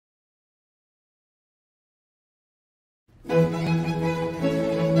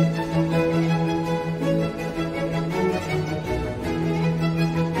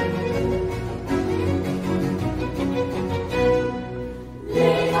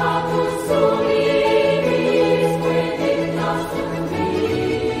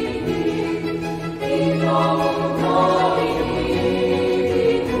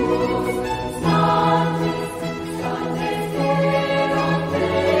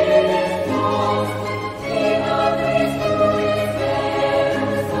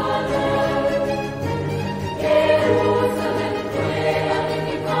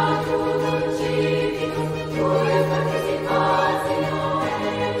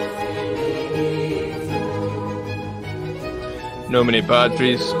Nomine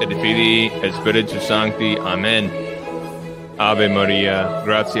Patris et Filii et Spiritus Sancti. Amen. Ave Maria,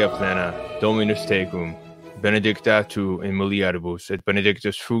 gratia plena, Dominus tecum, benedicta tu in mulieribus, et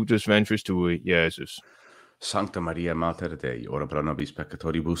benedictus fructus ventris tui, Iesus. Sancta Maria, Mater Dei, ora pro nobis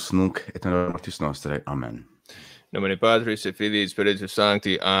peccatoribus, nunc et in hora mortis nostrae. Amen. Nomine Patris et Filii et Spiritus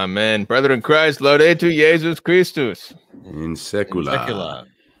Sancti. Amen. Brethren in Christ, laudetur Jesus Christus. In secula.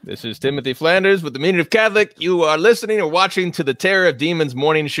 This is Timothy Flanders with the Meaning of Catholic. You are listening or watching to the Terror of Demons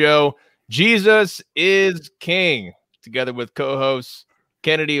morning show. Jesus is King, together with co-hosts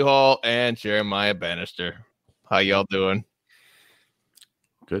Kennedy Hall and Jeremiah Bannister. How y'all doing?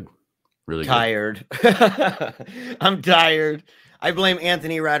 Good. Really tired. I'm tired. I blame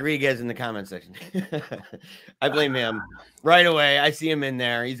Anthony Rodriguez in the comment section. I blame him right away. I see him in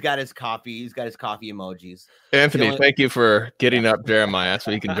there. He's got his coffee. He's got his coffee emojis. Anthony, thank you for getting up Jeremiah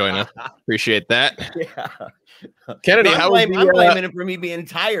so he can join us. Appreciate that. Yeah. Kennedy, I'm blaming him for me being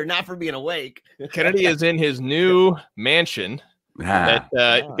tired, not for being awake. Kennedy is in his new mansion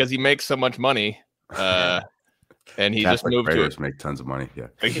because he makes so much money. And he Catholic just moved to it. Make tons of money. Yeah.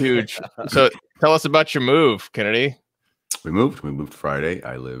 A huge. So tell us about your move, Kennedy. We moved Friday.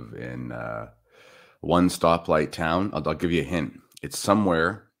 I live in one stoplight town. I'll give you a hint. It's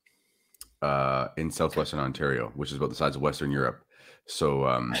somewhere in southwestern Ontario, which is about the size of Western Europe. So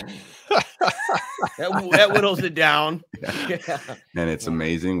that whittles it down. Yeah. And it's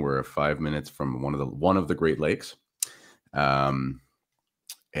amazing. We're 5 minutes from one of the Great Lakes. And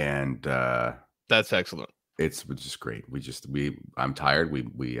that's excellent. It's just great. I'm tired. We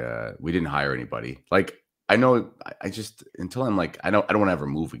didn't hire anybody. Like, I know I just, until I'm like, I don't want to ever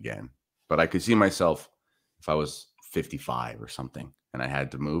move again, but I could see myself if I was 55 or something and I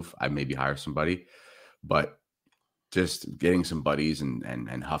had to move, I'd maybe hire somebody, but just getting some buddies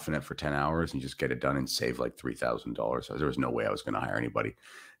and huffing it for 10 hours and just get it done and save like $3,000. There was no way I was going to hire anybody.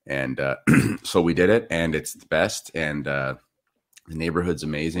 And so we did it, and it's the best. And the neighborhood's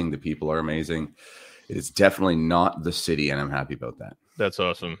amazing. The people are amazing. It's definitely not the city, and I'm happy about that. That's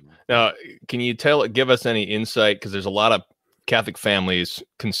awesome. Now, can you give us any insight? Because there's a lot of Catholic families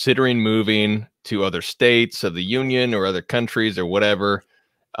considering moving to other states of the Union or other countries or whatever.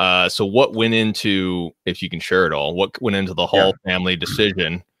 So what went into, if you can share it all, what went into the whole family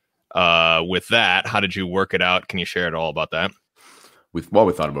decision with that? How did you work it out? Can you share it all about that? We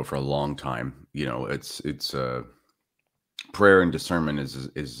thought about it for a long time. You know, it's prayer and discernment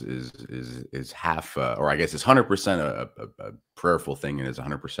is half, or I guess it's 100% a prayerful thing, and is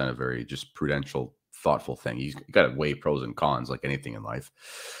 100% a very just prudential, thoughtful thing. You got to weigh pros and cons like anything in life.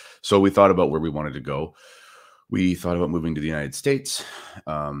 So we thought about where we wanted to go. We thought about moving to the United States.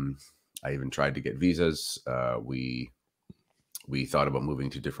 I even tried to get visas. We thought about moving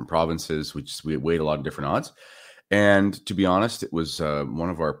to different provinces. We weighed a lot of different odds. And to be honest, it was one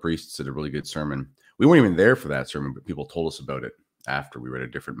of our priests did a really good sermon. We weren't even there for that sermon, but people told us about it after we read a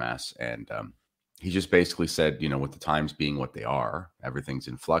different mass. And he just basically said, you know, with the times being what they are, everything's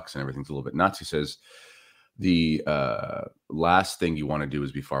in flux and everything's a little bit nuts. He says, the last thing you want to do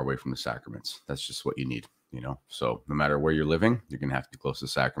is be far away from the sacraments. That's just what you need, you know. So no matter where you're living, you're going to have to be close to the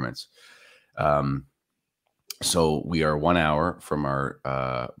sacraments. So we are 1 hour from our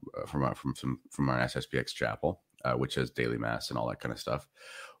SSPX chapel, which has daily mass and all that kind of stuff.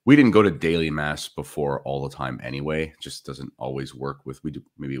 We didn't go to daily mass before all the time anyway. It just doesn't always work we do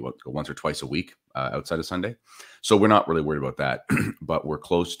maybe once or twice a week outside of Sunday. So we're not really worried about that, but we're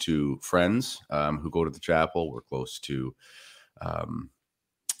close to friends who go to the chapel. We're close to,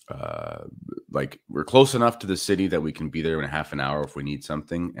 we're close enough to the city that we can be there in a half an hour if we need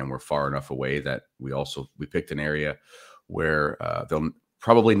something. And we're far enough away that we picked an area where there'll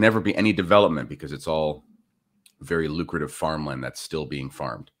probably never be any development because it's all very lucrative farmland that's still being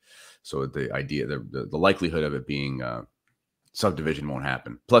farmed. So the idea, the likelihood of it being subdivision won't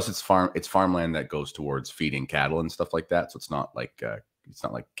happen. Plus, it's farmland that goes towards feeding cattle and stuff like that. So it's not like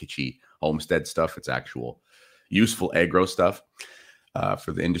kitschy homestead stuff. It's actual, useful agro stuff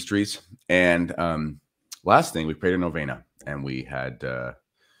for the industries. And last thing, we prayed a novena, and we prayed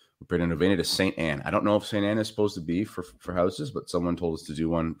a novena to Saint Anne. I don't know if Saint Anne is supposed to be for houses, but someone told us to do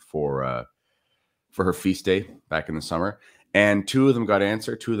one for her feast day back in the summer. And two of them got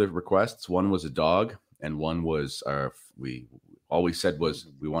answered. Two of the requests. One was a dog, and one was all we said was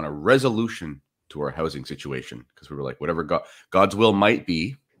we want a resolution to our housing situation, because we were like, whatever God's will might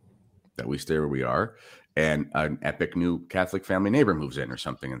be, that we stay where we are, and an epic new Catholic family neighbor moves in or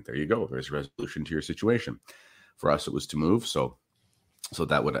something, and there you go. There's a resolution to your situation. For us, it was to move. So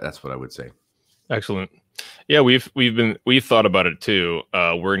that's what I would say. Excellent. Yeah, we've thought about it too.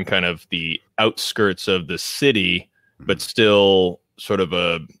 We're in kind of the outskirts of the city, but still sort of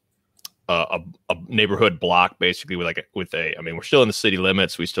a neighborhood block, basically I mean, we're still in the city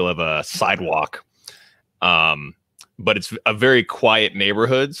limits. We still have a sidewalk, but it's a very quiet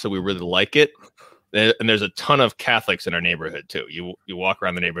neighborhood, so we really like it. And there's a ton of Catholics in our neighborhood too. You walk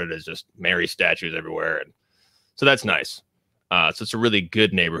around the neighborhood, there's just Mary statues everywhere, and so that's nice. So it's a really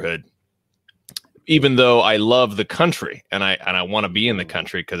good neighborhood. Even though I love the country and I want to be in the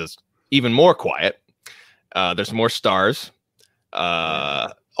country because it's even more quiet. There's more stars,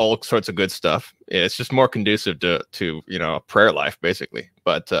 all sorts of good stuff. It's just more conducive to a prayer life, basically.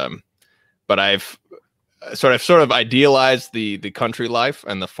 But I've sort of idealized the country life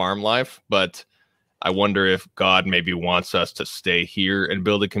and the farm life. But I wonder if God maybe wants us to stay here and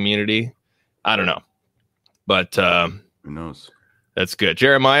build a community. I don't know, but who knows? That's good.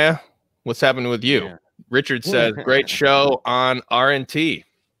 Jeremiah, what's happening with you? Yeah. Richard says, great show on RNT.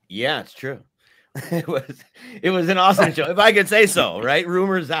 Yeah, it's true. It was an awesome show, if I could say so, right?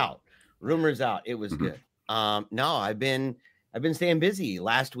 Rumors out. It was good. No, I've been staying busy.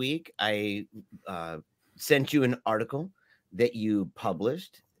 Last week, I sent you an article that you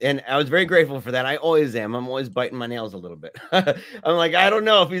published, and I was very grateful for that. I always am. I'm always biting my nails a little bit. I'm like, I don't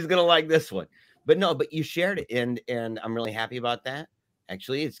know if he's gonna like this one, but you shared it, and I'm really happy about that.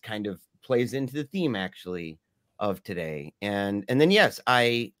 Actually, it's kind of plays into the theme actually of today, and then yes,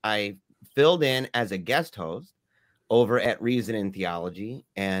 I filled in as a guest host over at Reason and Theology,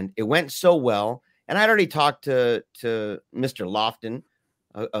 and it went so well. And I'd already talked to Mr. Lofton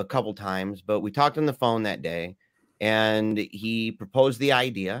a couple times, but we talked on the phone that day, and he proposed the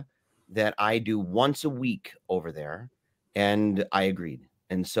idea that I do once a week over there, and I agreed.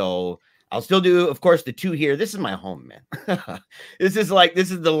 And so I'll still do, of course, the 2 here. This is my home, man. This is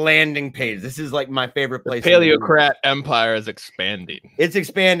the landing page. This is like my favorite place. The Paleocrat empire is expanding. It's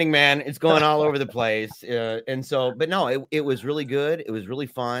expanding, man. It's going all over the place. And so, but no, it was really good. It was really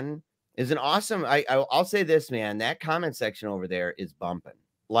fun. It's an awesome. I'll say this, man. That comment section over there is bumping.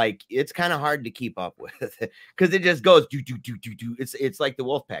 Like, it's kind of hard to keep up with because it just goes do. It's like the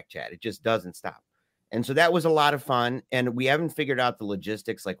Wolfpack chat. It just doesn't stop. And so that was a lot of fun. And we haven't figured out the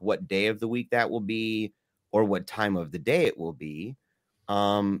logistics, like what day of the week that will be or what time of the day it will be.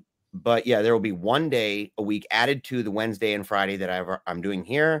 But yeah, there will be 1 day a week added to the Wednesday and Friday that I'm doing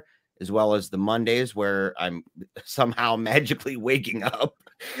here, as well as the Mondays where I'm somehow magically waking up.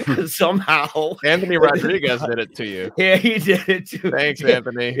 Somehow. Anthony Rodriguez did it to you. Yeah, he did it too. Thanks,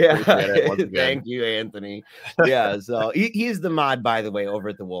 Anthony. Yeah. Thank you, Anthony. Yeah, so he's the mod, by the way, over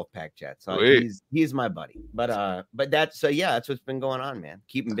at the Wolfpack chat. So he's my buddy. But that's that's what's been going on, man.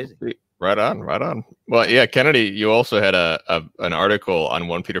 Keep him busy. Right on. Well, yeah, Kennedy, you also had an article on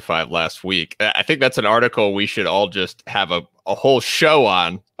 1 Peter 5 last week. I think that's an article we should all just have a whole show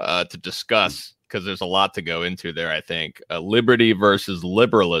on to discuss, because there's a lot to go into there, I think. Liberty versus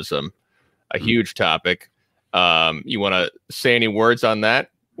liberalism, a huge topic. You want to say any words on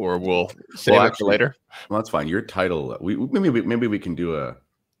that, or we'll save it for later? Well, that's fine. Your title, maybe we can do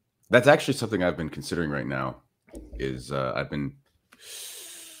that's actually something I've been considering right now, is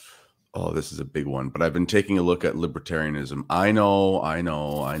this is a big one, but I've been taking a look at libertarianism. I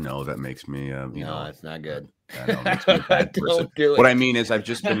know that makes me, no, it's not good. I know, it makes me a bad person. Do it. What I mean is, I've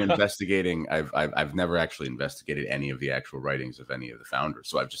just been investigating. I've never actually investigated any of the actual writings of any of the founders,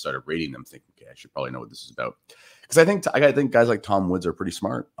 so I've just started reading them, thinking, okay, I should probably know what this is about. Because I think guys like Tom Woods are pretty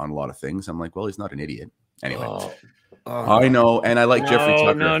smart on a lot of things. I'm like, well, he's not an idiot. Anyway, I know, and I like Jeffrey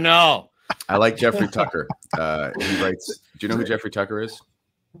Tucker. No. I like Jeffrey Tucker. He writes. Do you know who Jeffrey Tucker is?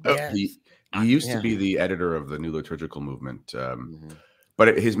 Yes. He used to be the editor of the New Liturgical Movement.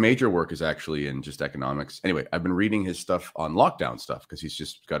 But his major work is actually in just economics. Anyway, I've been reading his stuff on lockdown stuff, because he's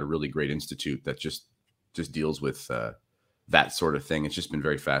just got a really great institute that just deals with that sort of thing. It's just been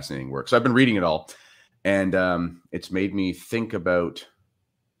very fascinating work. So I've been reading it all, and it's made me think about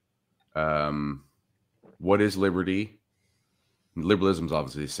what is liberty, Liberalism is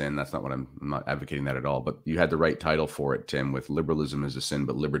obviously a sin. That's not what I'm not advocating that at all. But you had the right title for it, Tim, with liberalism is a sin,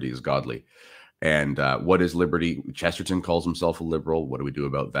 but liberty is godly. And what is liberty? Chesterton calls himself a liberal. What do we do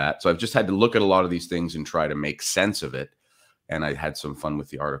about that? So I've just had to look at a lot of these things and try to make sense of it. And I had some fun with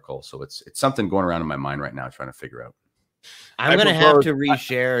the article. So it's something going around in my mind right now, trying to figure out. I'm going to have to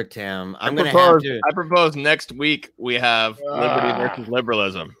reshare, Tim. I'm going to have to. I propose next week we have liberty versus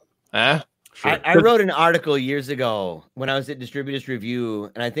liberalism. Huh? Sure. I wrote an article years ago when I was at Distributors Review,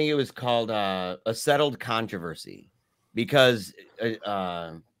 and I think it was called A Settled Controversy, because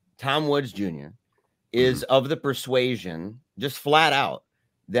Tom Woods Jr. is of the persuasion, just flat out,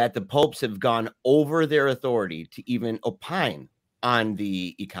 that the popes have gone over their authority to even opine on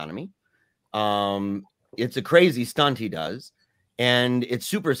the economy. It's a crazy stunt he does. And it's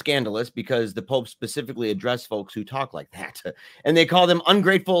super scandalous because the Pope specifically addressed folks who talk like that. And they call them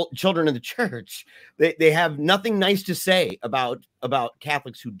ungrateful children of the church. They have nothing nice to say about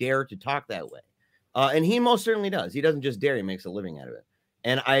Catholics who dare to talk that way. And he most certainly does. He doesn't just dare, he makes a living out of it.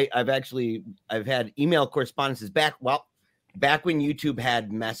 And I've had email correspondences back when YouTube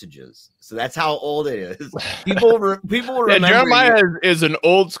had messages. So that's how old it is. People remember. Jeremiah is an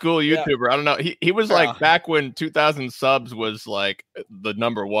old school YouTuber. Yeah. I don't know. He was like back when 2,000 subs was like the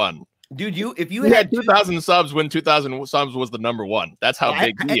number one. Dude, if you had 2,000 subs when 2,000 subs was the number one. That's how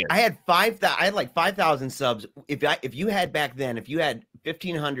big he is. I had 5,000 subs. If you had back then, if you had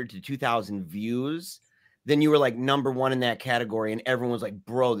 1,500 to 2,000 views, then you were like number one in that category, and everyone was like,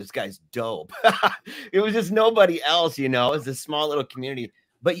 bro, this guy's dope. It was just nobody else, you know. It was a small little community,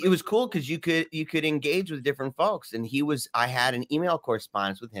 but it was cool because you could engage with different folks. And I had an email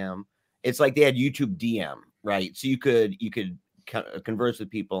correspondence with him. It's like they had YouTube DM, right? So you could converse with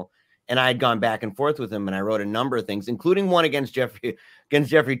people. And I had gone back and forth with him, and I wrote a number of things, including one against Jeffrey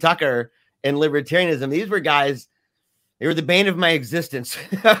Tucker and libertarianism. These were guys. They were the bane of my existence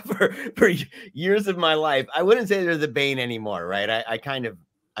for years of my life. I wouldn't say they're the bane anymore, right?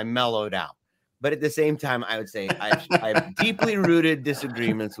 I mellowed out. But at the same time, I would say I have deeply rooted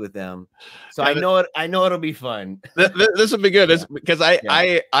disagreements with them. So I know it'll be fun. This will be good. Yeah. Because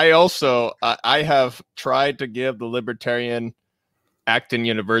I also have tried to give the Libertarian Acton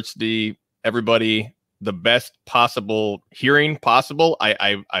University, everybody, the best possible hearing possible.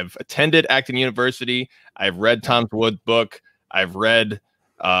 I've attended Acton University. I've read Tom Wood's book. I've read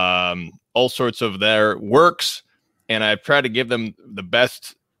all sorts of their works, and I've tried to give them the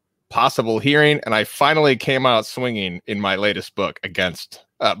best possible hearing. And I finally came out swinging in my latest book against,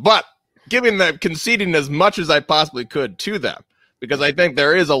 but conceding as much as I possibly could to them, because I think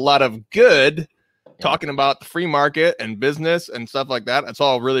there is a lot of good talking about the free market and business and stuff like that. It's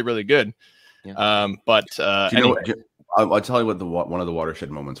all really, really good. Yeah. Anyway. I'll tell you what one of the watershed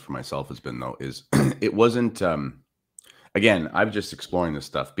moments for myself has been, though, is it wasn't again, I'm just exploring this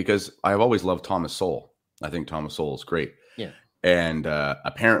stuff because I've always loved Thomas Sowell. I think Thomas Sowell is great. Yeah. And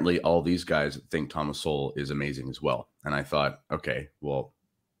apparently all these guys think Thomas Sowell is amazing as well. And I thought, okay, well,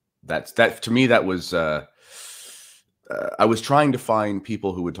 that to me, that was I was trying to find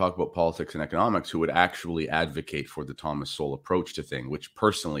people who would talk about politics and economics who would actually advocate for the Thomas Sowell approach to things, which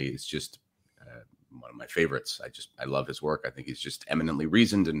personally is just one of my favorites. I love his work. I think he's just eminently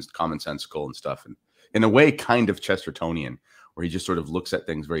reasoned and commonsensical and stuff, and in a way kind of Chestertonian, where he just sort of looks at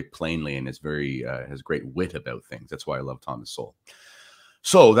things very plainly and is very has great wit about things. That's why I love Thomas Sowell.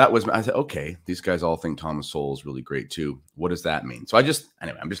 So I said, okay, these guys all think Thomas Sowell is really great too. What does that mean? So I'm just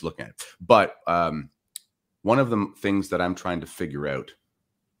looking at it. But one of the things that I'm trying to figure out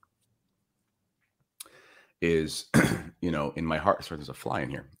is, in my heart, sorry, there's a fly in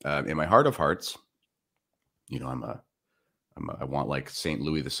here. In my heart of hearts, I want like St.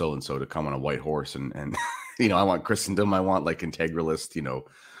 Louis the so-and-so to come on a white horse and I want Christendom. I want like integralist,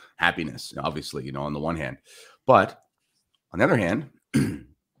 happiness, obviously, on the one hand. But on the other hand, I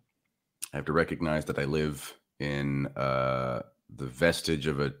have to recognize that I live in the vestige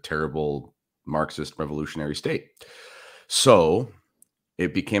of a terrible Marxist revolutionary state. So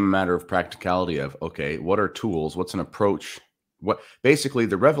it became a matter of practicality of, okay, what are tools? What's an approach? Basically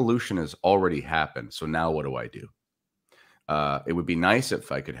the revolution has already happened. So now what do I do? It would be nice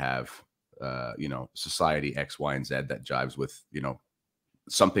if I could have, society X, Y, and Z that jives with,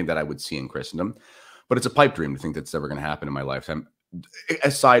 something that I would see in Christendom. But it's a pipe dream to think that's ever going to happen in my lifetime,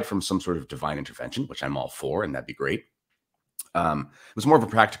 aside from some sort of divine intervention, which I'm all for, and that'd be great. It was more of a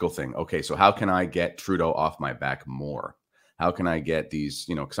practical thing. Okay, so how can I get Trudeau off my back more? How can I get these,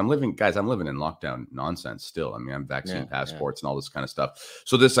 because I'm living in lockdown nonsense still. I mean, I'm vaccine passports and all this kind of stuff.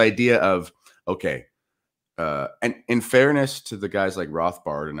 So this idea of, okay, and in fairness to the guys like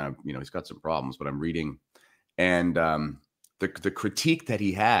Rothbard, and he's got some problems, but I'm reading, and the critique that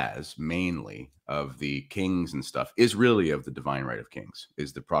he has mainly of the kings and stuff is really of the divine right of kings,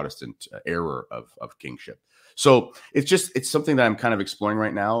 is the Protestant error of kingship. So it's something that I'm kind of exploring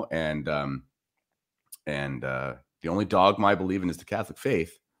right now, and the only dogma I believe in is the Catholic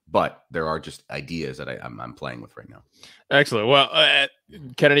faith, but there are just ideas that I'm playing with right now. Excellent. Well,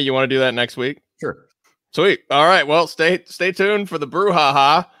 Kennedy, you want to do that next week? Sure. Sweet. All right. Well, stay tuned for the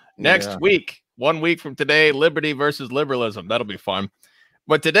brouhaha next week. 1 week from today, liberty versus liberalism. That'll be fun.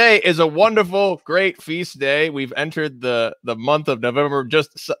 But today is a wonderful, great feast day. We've entered the month of November.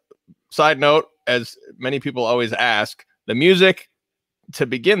 Just side note, as many people always ask, the music to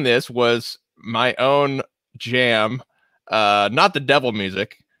begin this was my own jam, not the devil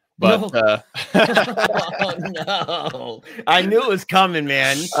music. But no. Oh, no, I knew it was coming,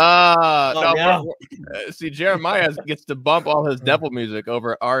 man. See, Jeremiah gets to bump all his devil music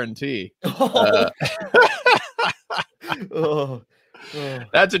over R&T.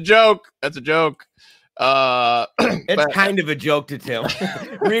 That's a joke. That's a joke. It's kind of a joke to Tim.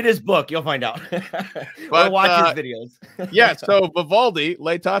 Read his book, you'll find out. Or watch his videos. Yeah, so Vivaldi,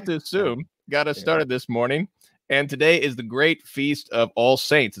 Laetatu Sum, got us started this morning. And today is the great feast of All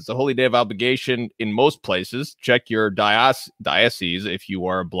Saints. It's a holy day of obligation in most places. Check your diocese if you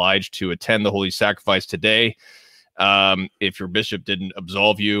are obliged to attend the holy sacrifice today, if your bishop didn't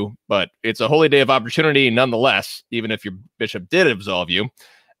absolve you. But it's a holy day of opportunity nonetheless, even if your bishop did absolve you.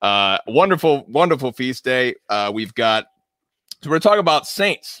 Wonderful, wonderful feast day. So we're going to talk about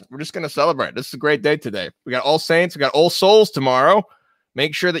saints. We're just going to celebrate. This is a great day today. We got All Saints. We got All Souls tomorrow.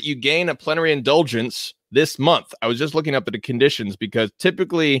 Make sure that you gain a plenary indulgence this month. I was just looking up at the conditions, because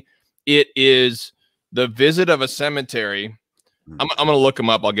typically it is the visit of a cemetery. I'm going to look them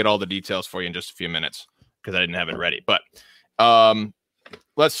up. I'll get all the details for you in just a few minutes because I didn't have it ready. But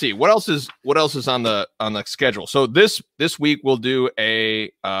let's see what else is on the schedule. So this week we'll do a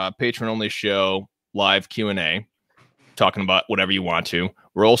patron only show, live Q&A, talking about whatever you want to.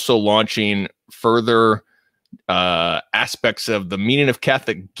 We're also launching further aspects of the Meaning of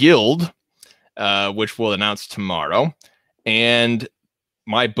Catholic Guild, which we'll announce tomorrow. And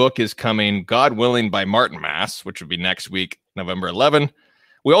my book is coming, God willing, by Martin Mass, which will be next week, November 11.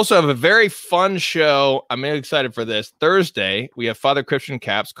 We also have a very fun show. I'm really excited for this. Thursday, we have Father Christian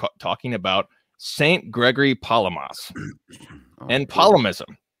Capps talking about Saint Gregory Palamas and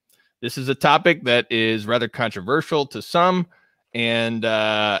Palomism. This is a topic that is rather controversial to some, and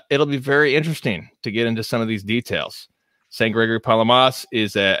it'll be very interesting to get into some of these details. Saint Gregory Palamas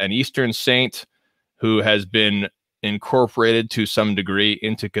is an Eastern saint who has been incorporated to some degree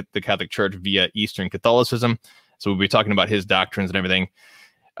into the Catholic Church via Eastern Catholicism. So we'll be talking about his doctrines and everything.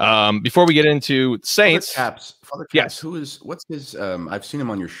 Before we get into saints, Father Capps, yes. What's his? I've seen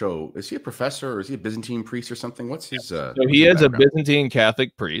him on your show. Is he a professor or is he a Byzantine priest or something? What's his? So he is background? A Byzantine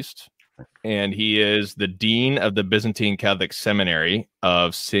Catholic priest, and he is the dean of the Byzantine Catholic Seminary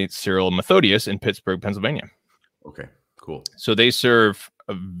of St. Cyril Methodius in Pittsburgh, Pennsylvania. Okay, cool. So they serve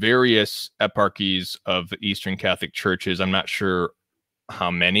various eparchies of Eastern Catholic churches. I'm not sure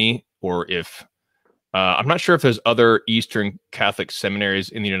how many, or if I'm not sure if there's other Eastern Catholic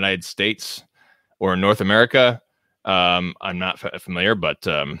seminaries in the United States or in North America. I'm not familiar, but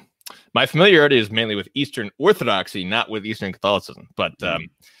my familiarity is mainly with Eastern Orthodoxy, not with Eastern Catholicism. But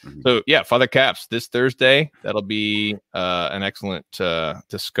so yeah, Father Capps this Thursday. That'll be an excellent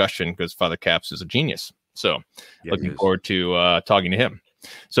discussion because Father Capps is a genius. So looking forward to talking to him.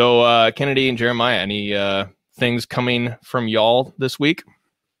 So Kennedy and Jeremiah, any things coming from y'all this week?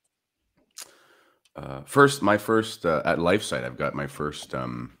 My first at LifeSite, I've got my first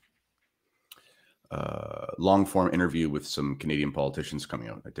long form interview with some Canadian politicians coming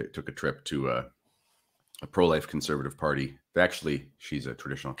out. I took a trip to a pro-life conservative party. Actually, she's a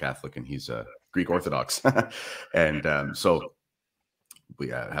traditional Catholic and he's a Greek Orthodox. And so we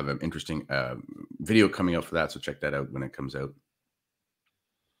have an interesting video coming out for that. So check that out when it comes out.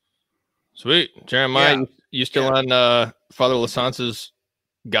 Sweet. Jeremiah, you still on Father Lasance's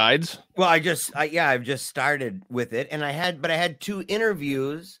guides? Well, I've just started with it, and I had 2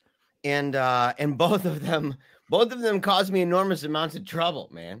 interviews, and both of them caused me enormous amounts of trouble,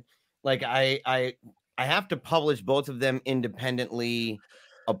 man. Like I have to publish both of them independently,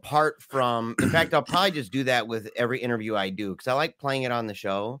 apart from. In fact, I'll probably just do that with every interview I do because I like playing it on the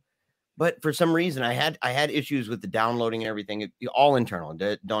show. But for some reason, I had issues with the downloading and everything. All internal.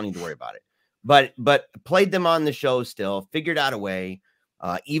 Don't need to worry about it. But played them on the show still. Figured out a way.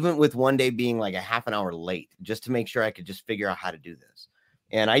 Even with one day being like a half an hour late, just to make sure I could just figure out how to do this.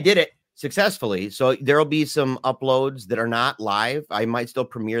 And I did it successfully. So there'll be some uploads that are not live. I might still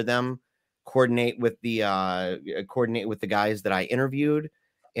premiere them coordinate with the guys that I interviewed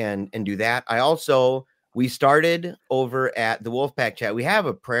and do that. We started over at the Wolfpack Chat. We have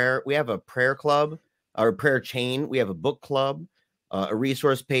a prayer club or a prayer chain. We have a book club, a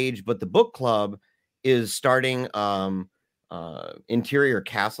resource page, but the book club is starting Interior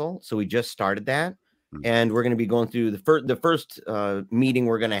Castle. So we just started that. And we're going to be going through the first meeting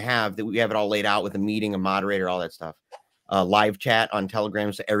we're going to have, that we have it all laid out with a meeting, a moderator, all that stuff. Live chat on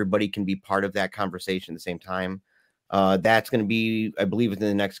Telegram, so everybody can be part of that conversation at the same time. That's going to be, I believe, within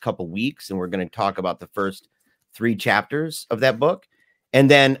the next couple weeks, and we're going to talk about the first 3 chapters of that book.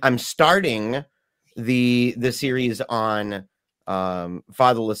 And then I'm starting the series on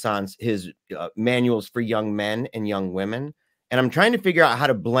Father Lassant's his manuals for young men and young women, and I'm trying to figure out how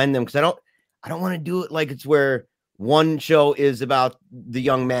to blend them, because I don't want to do it like it's where one show is about the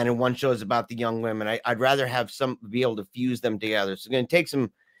young men and one show is about the young women. I'd rather have be able to fuse them together. So it's going to take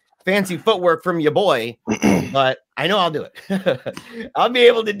some fancy footwork from your boy, but I know I'll do it. I'll be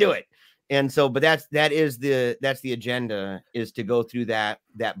able to do it. And so, but that's the agenda, is to go through that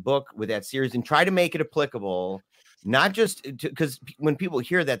book with that series and try to make it applicable, not just because when people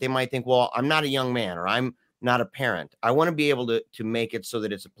hear that, they might think, well, I'm not a young man or I'm not a parent. I want to be able to make it so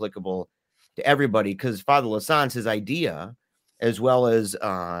that it's applicable to everybody, because Father Lassant's his idea, as well as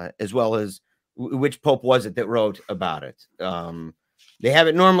which Pope was it that wrote about it? They have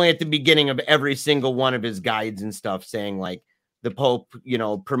it normally at the beginning of every single one of his guides and stuff, saying like the Pope,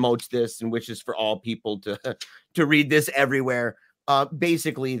 promotes this and wishes for all people to read this everywhere.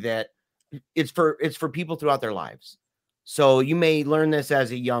 Basically, that it's for people throughout their lives. So you may learn this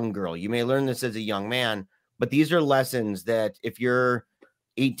as a young girl, you may learn this as a young man, but these are lessons that if you're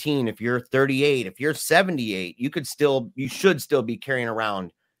 18, if you're 38, if you're 78, you should still be carrying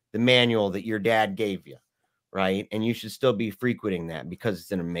around the manual that your dad gave you, right? And you should still be frequenting that, because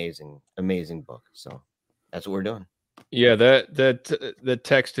it's an amazing book. So that's what we're doing. Yeah, the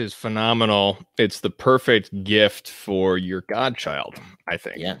text is phenomenal. It's the perfect gift for your godchild, I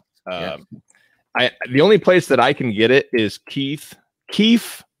think. Yeah. The only place that I can get it is Keith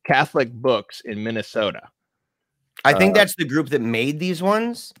Catholic Books in Minnesota. I think that's the group that made these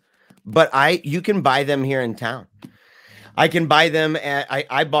ones, but you can buy them here in town. I can buy them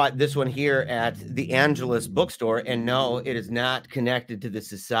I bought this one here at the Angelus bookstore, and no, it is not connected to the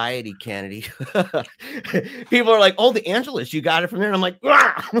Society, Kennedy. People are like, oh, the Angelus, you got it from there. And I'm like,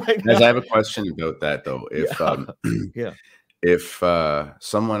 I have a question about that though. If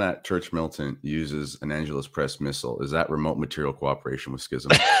someone at Church Milton uses an Angelus Press missile, is that remote material cooperation with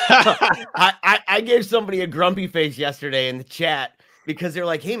Schism? I gave somebody a grumpy face yesterday in the chat, because they're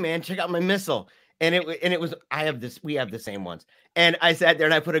like, hey man, check out my missile. And it was, we have the same ones. And I sat there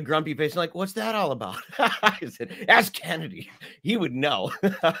and I put a grumpy face, like, what's that all about? I said, ask Kennedy. He would know.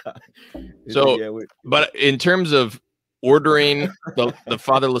 So, but in terms of ordering the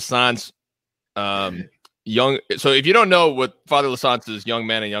Father Lassant's so if you don't know what Father Lassant's young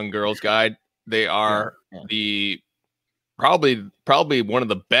men and young girls guide, they are the probably one of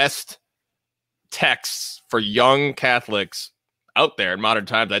the best texts for young Catholics out there in modern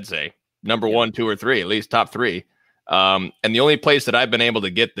times. I'd say number 1, 2, or 3, at least top 3. And the only place that I've been able to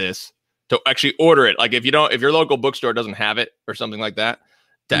get this, to actually order it, like if your local bookstore doesn't have it or something like that,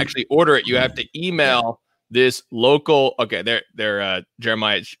 to actually order it, you have to email this local. Okay, there,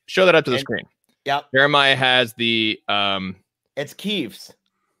 Jeremiah, show that up to the screen. Yep. Jeremiah has the it's Keef's.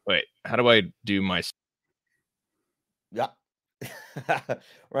 Wait, how do I do my? Yep.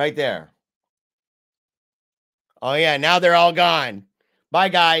 Right there. Oh yeah, now they're all gone. Bye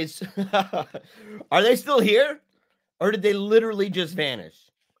guys. Are they still here? Or did they literally just vanish?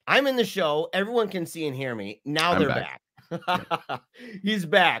 I'm in the show. Everyone can see and hear me. Now they're back. He's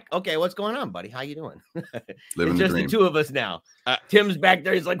back. Okay, what's going on, buddy? How you doing? It's just the two of us now. Tim's back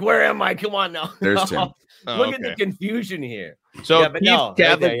there. He's like, "Where am I? Come on now." There's Tim. Look at the confusion here. So,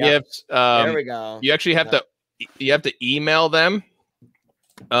 Catholic Gifts. There we go. You actually have to email them.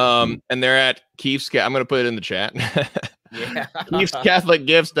 And they're at Keith's. I'm going to put it in the chat. Keith's Catholic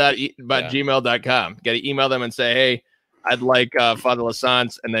Gifts gmail.com. Got to email them and say, "Hey, I'd like Father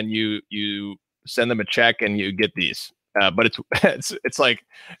Lassant's," and then you send them a check and you get these. But it's like,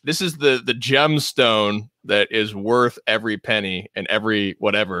 this is the gemstone that is worth every penny and every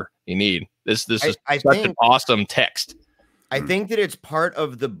whatever you need. This is such an awesome text. I think that it's part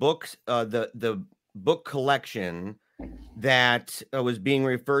of the books, the book collection that was being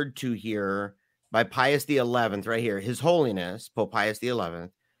referred to here by Pius XI, right here. His Holiness Pope Pius XI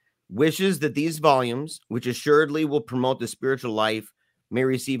wishes that these volumes, which assuredly will promote the spiritual life, may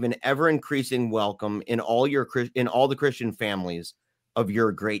receive an ever-increasing welcome in all the Christian families of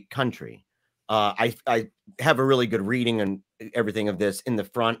your great country. I have a really good reading and everything of this in the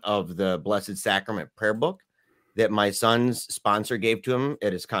front of the Blessed Sacrament prayer book that my son's sponsor gave to him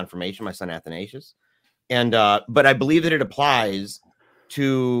at his confirmation, my son Athanasius. And but I believe that it applies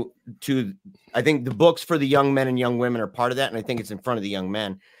to I think the books for the young men and young women are part of that, and I think it's in front of the young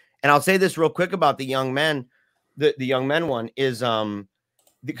men. And I'll say this real quick about the young men. The young men one is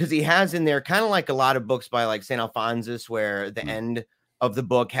because he has in there kind of like a lot of books by like St. Alphonsus, where the end of the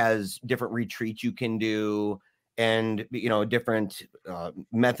book has different retreats you can do, and different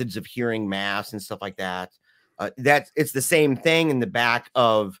methods of hearing mass and stuff like that. It's the same thing in the back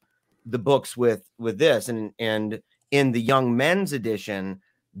of the books with this, and in the young men's edition,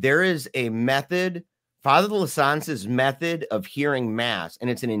 there is a method, Father Lasance's method of hearing mass, and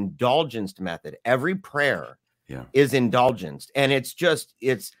it's an indulgenced method. Every prayer is indulgenced, and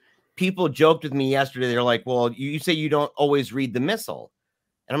it's people joked with me yesterday. They're like, well, you say you don't always read the missal.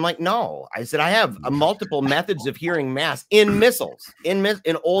 And I'm like, no, I said, I have multiple methods of hearing mass in missals, in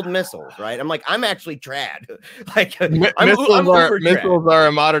old missals, right? I'm like, I'm actually trad. Like, missals are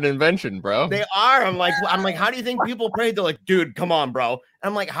a modern invention, bro. They are. I'm like, how do you think people prayed? They're like, dude, come on, bro. And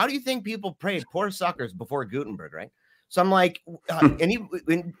I'm like, how do you think people prayed? Poor suckers before Gutenberg, right? So I'm like,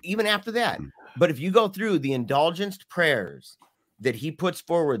 and even after that, but if you go through the indulgenced prayers that he puts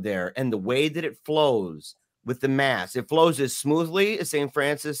forward there and the way that it flows with the mass, it flows as smoothly as St.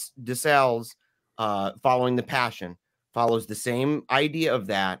 Francis de Sales following the Passion follows the same idea of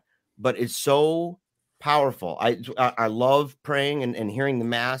that, but it's so powerful. I love praying and hearing the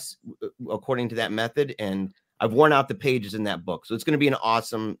mass according to that method, and I've worn out the pages in that book. So it's going to be an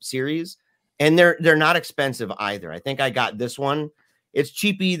awesome series, and they're not expensive either. I think I got this one. It's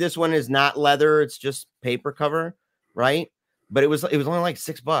cheapy. This one is not leather. It's just paper cover, right? But it was only like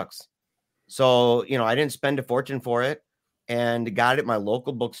 $6. So, I didn't spend a fortune for it, and got it at my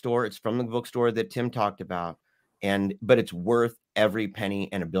local bookstore. It's from the bookstore that Tim talked about, but it's worth every penny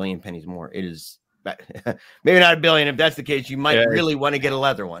and a billion pennies more. It is maybe not a billion. If that's the case, you might really want to get a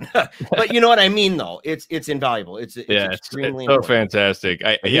leather one, but you know what I mean, though. It's invaluable. It's extremely so fantastic.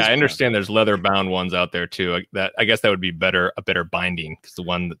 I understand there's leather bound ones out there too. I guess that would be a better binding, because the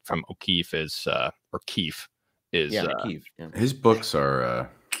one from O'Keefe is Keefe is Keefe. Yeah. His books are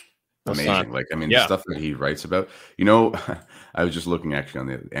amazing. Like, I mean, the stuff that he writes about, I was just looking actually on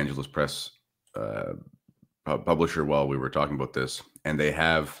the Angelus Press publisher while we were talking about this, and they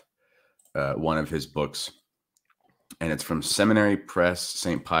have one of his books, and it's from Seminary Press,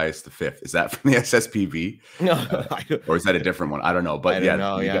 St. Pius V. Is that from the SSPB? No, or is that a different one? I don't know. But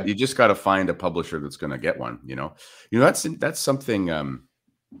you just got to find a publisher that's going to get one. That's something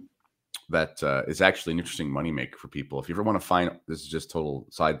that is actually an interesting moneymaker for people. If you ever want to find, this is just total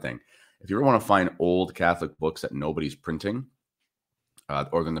side thing, if you ever want to find old Catholic books that nobody's printing,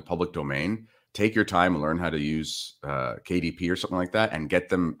 or in the public domain, take your time and learn how to use KDP or something like that, and get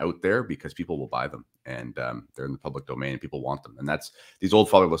them out there, because people will buy them, and they're in the public domain and people want them. And these old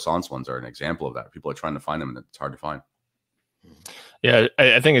Father Lassance ones are an example of that. People are trying to find them, and it's hard to find. Yeah,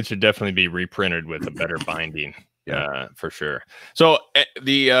 I think it should definitely be reprinted with a better binding. For sure. So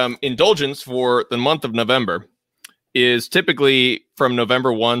the indulgence for the month of November is typically from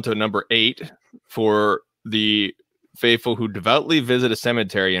November 1 to number 8 for the faithful who devoutly visit a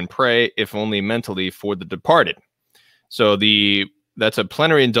cemetery and pray, if only mentally, for the departed. So that's a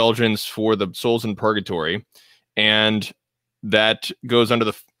plenary indulgence for the souls in purgatory, and that goes under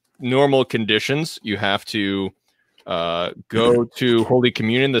the normal conditions. You have to go to Holy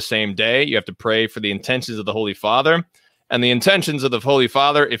Communion the same day. You have to pray for the intentions of the Holy Father. And the intentions of the Holy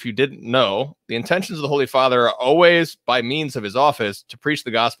Father, if you didn't know, the intentions of the Holy Father are always, by means of his office, to preach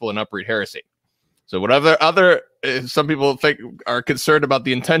the gospel and uproot heresy. So whatever some people think are concerned about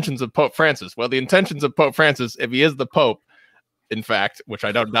the intentions of Pope Francis. Well, the intentions of Pope Francis, if he is the Pope, in fact, which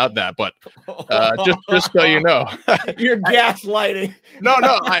I don't doubt that, but just so you know, you're gaslighting. No,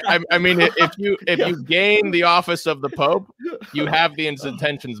 I mean, if you gain the office of the Pope, you have the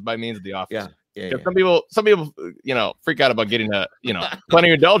intentions by means of the office. Yeah. Some people, freak out about getting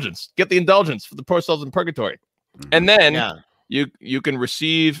plenary indulgence. Get the indulgence for the poor souls in purgatory, and then you can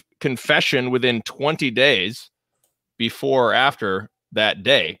receive confession within 20 days before or after that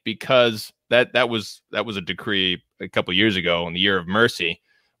day, because that was a decree a couple years ago in the Year of Mercy,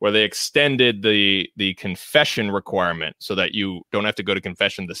 where they extended the confession requirement so that you don't have to go to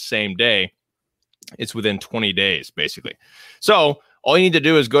confession the same day. It's within 20 days, basically. So all you need to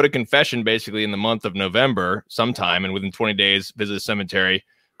do is go to confession basically in the month of November sometime, and within 20 days, visit a cemetery,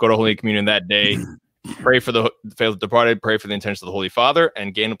 go to Holy Communion that day, pray for the faithful departed, pray for the intentions of the Holy Father,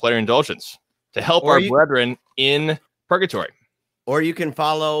 and gain a plenary indulgence to help our brethren in purgatory. Or you can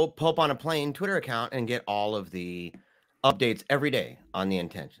follow Pope on a Plane Twitter account and get all of the updates every day on the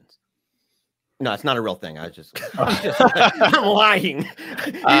intentions. No, it's not a real thing. I'm lying.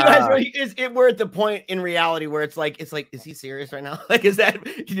 You guys we're at the point in reality where it's like, is he serious right now? Like, did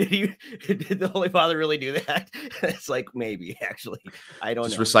the Holy Father really do that? It's like, maybe actually, I don't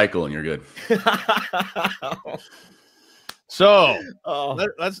know. Just recycle and you're good. So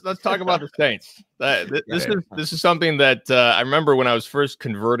let's talk about the saints. This is something that I remember when I was first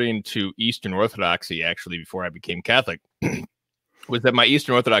converting to Eastern Orthodoxy, actually, before I became Catholic, was that my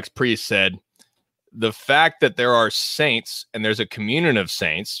Eastern Orthodox priest said, the fact that there are saints and there's a communion of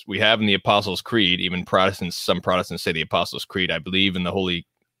saints we have in the Apostles' Creed, even some Protestants say the Apostles' Creed, I believe in the Holy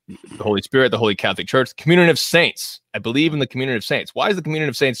Spirit, the Holy Catholic Church, communion of saints. I believe in the communion of saints. Why is the communion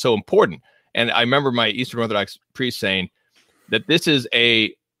of saints so important? And I remember my Eastern Orthodox priest saying that this is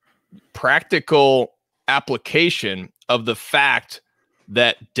a practical application of the fact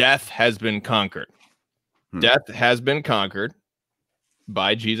that death has been conquered. Death has been conquered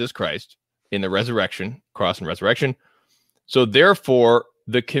by Jesus Christ in the resurrection, cross and resurrection. So therefore,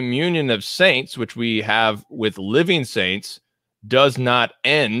 the communion of saints, which we have with living saints, does not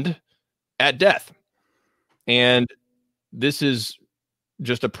end at death. And this is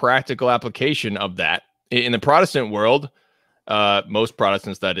just a practical application of that. In the Protestant world, most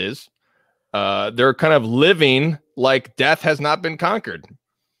Protestants, that is, they're kind of living like death has not been conquered.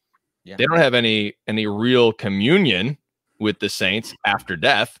 Yeah. They don't have any real communion with the saints after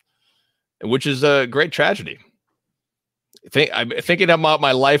death, which is a great tragedy. Thinking about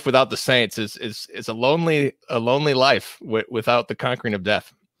my life without the saints is a lonely life without the conquering of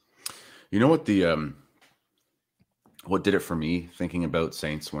death. You know what what did it for me thinking about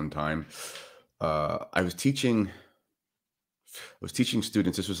saints one time? I was teaching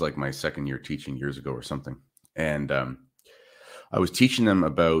students. This was like my second year teaching years ago or something. And I was teaching them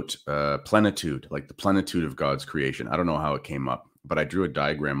about plenitude, like the plenitude of God's creation. I don't know how it came up, but I drew a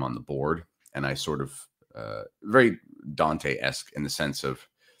diagram on the board, and I sort of very Dante-esque in the sense of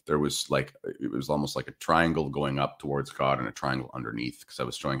it was almost like a triangle going up towards God and a triangle underneath, because I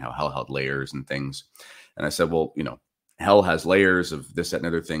was showing how hell had layers and things. And I said, well, hell has layers of this, that, and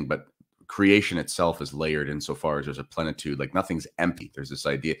other thing, but creation itself is layered insofar as there's a plenitude. Like nothing's empty. There's this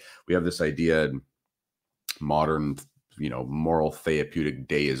idea. We have this idea in modern, moral therapeutic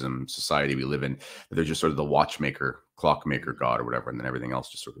deism society we live in, that there's just sort of the watchmaker, clockmaker God or whatever, and then everything else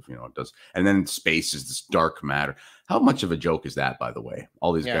just sort of, it does. And then space is this dark matter. How much of a joke is that, by the way?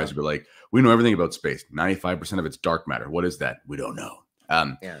 All these guys would be like, we know everything about space. 95% of it's dark matter. What is that? We don't know.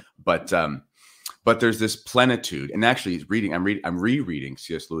 But there's this plenitude, and actually I'm rereading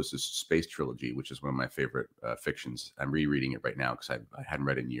C.S. Lewis's Space Trilogy, which is one of my favorite fictions. I'm rereading it right now because I hadn't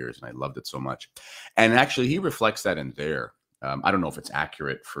read it in years, and I loved it so much. And actually, he reflects that in there. I don't know if it's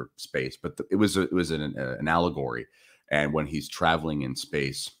accurate for space, but it was an allegory. And when he's traveling in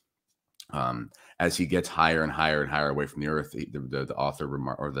space, as he gets higher and higher and higher away from the Earth, the author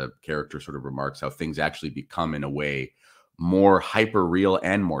or the character sort of remarks how things actually become, in a way, more hyper real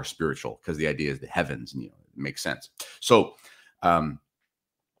and more spiritual, because the idea is the heavens, and it makes sense. So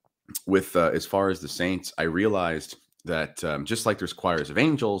with as far as the saints, I realized that just like there's choirs of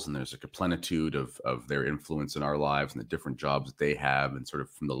angels and there's like a plenitude of their influence in our lives and the different jobs that they have, and sort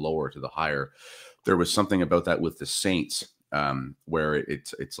of from the lower to the higher, there was something about that with the saints, where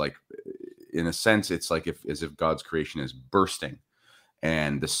it's like, in a sense, it's like as if God's creation is bursting,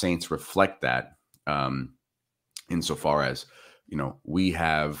 and the saints reflect that. Insofar as, we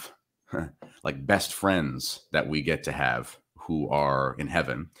have like best friends that we get to have who are in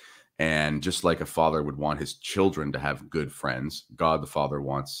heaven. And just like a father would want his children to have good friends, God the Father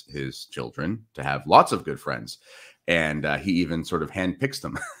wants his children to have lots of good friends. And he even sort of handpicks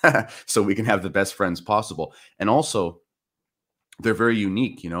them so we can have the best friends possible. And also, they're very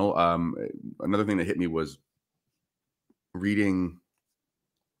unique. Another thing that hit me was reading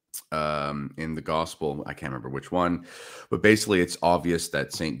in the gospel, I can't remember which one, but basically it's obvious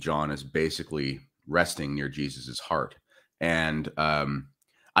that St. John is basically resting near Jesus's heart. And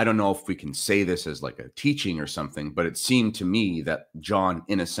I don't know if we can say this as like a teaching or something, but it seemed to me that John,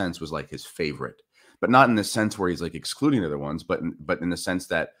 in a sense, was like his favorite, but not in the sense where he's like excluding the other ones, but in the sense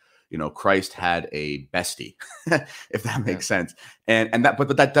that, Christ had a bestie, if that makes sense. And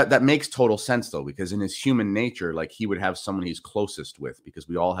that makes total sense, though, because in his human nature, like, he would have someone he's closest with, because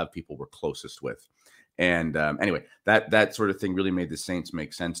we all have people we're closest with. And anyway, that sort of thing really made the saints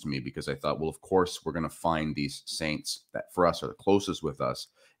make sense to me, because I thought, well, of course, we're going to find these saints that for us are the closest with us,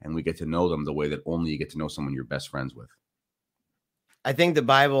 and we get to know them the way that only you get to know someone you're best friends with. I think the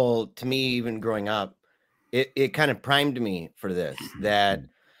Bible, to me, even growing up, it kind of primed me for this, that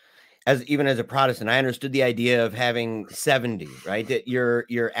even as a Protestant, I understood the idea of having 70, right? That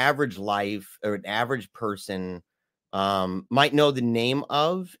your average life, or an average person might know the name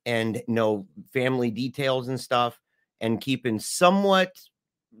of and know family details and stuff, and keep in somewhat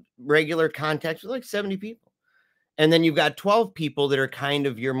regular context with like 70 people. And then you've got 12 people that are kind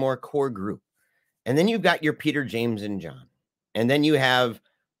of your more core group. And then you've got your Peter, James, and John. And then you have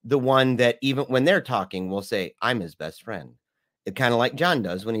the one that even when they're talking will say, I'm his best friend. It kind of like John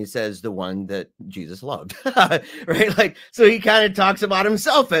does when he says the one that Jesus loved, right? Like, so he kind of talks about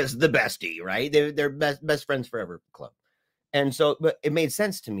himself as the bestie, right? They're best friends forever club. And so, but it made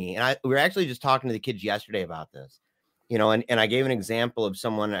sense to me. And we were actually just talking to the kids yesterday about this, you know, and I gave an example of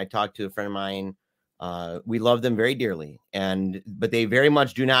someone I talked to, a friend of mine. We love them very dearly, but they very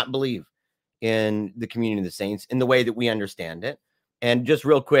much do not believe in the communion of the saints in the way that we understand it. And just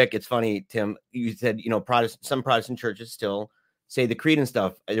real quick, it's funny, Tim, you said, you know, some Protestant churches still say the creed and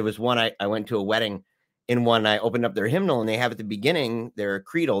stuff. There was one, I went to a wedding, in one, I opened up their hymnal, and they have at the beginning their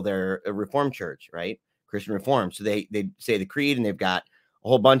creedal. They're a Reformed church, right? Christian Reformed. So they say the creed, and they've got a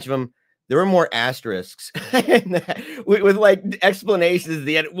whole bunch of them. There were more asterisks with like explanations at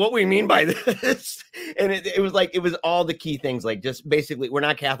the end, what we mean by this. And it was like, it was all the key things, like just basically, we're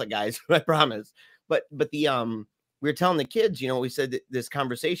not Catholic guys, I promise. But we were telling the kids, you know, we said that this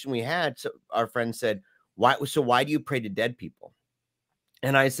conversation we had, so our friend said, why do you pray to dead people?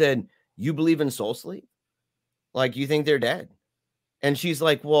 And I said, you believe in soul sleep? Like, you think they're dead? And she's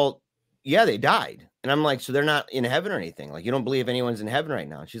like, well, yeah, they died. And I'm like, so they're not in heaven or anything? Like, you don't believe anyone's in heaven right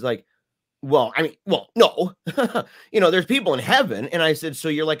now? And she's like, well, no, you know, there's people in heaven. And I said, so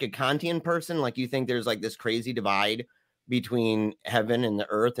you're like a Kantian person? Like, you think there's like this crazy divide between heaven and the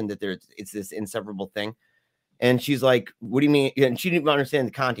earth, and that it's this inseparable thing? And she's like, what do you mean? And she didn't understand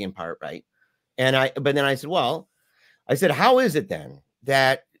the Kantian part, right? But then I said, well, how is it then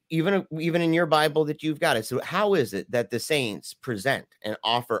that even in your Bible that you've got, so how is it that the saints present and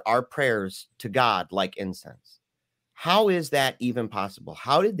offer our prayers to God like incense? How is that even possible?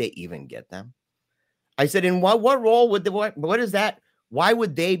 How did they even get them? I said, in what role would what is that? Why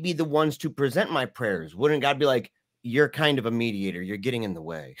would they be the ones to present my prayers? Wouldn't God be like, you're kind of a mediator, you're getting in the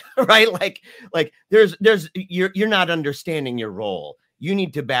way, right? Like you're not understanding your role. You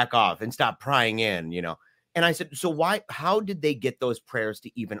need to back off and stop prying in, you know? And I said, so how did they get those prayers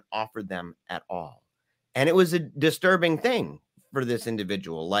to even offer them at all? And it was a disturbing thing for this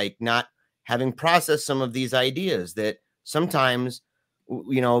individual, like not having processed some of these ideas that sometimes,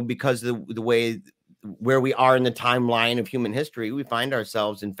 you know, because of the way where we are in the timeline of human history, we find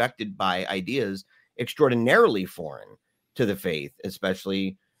ourselves infected by ideas extraordinarily foreign to the faith,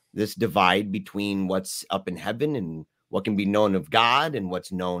 especially this divide between what's up in heaven and what can be known of God and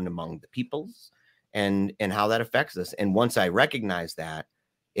what's known among the peoples, and how that affects us. And once I recognized that,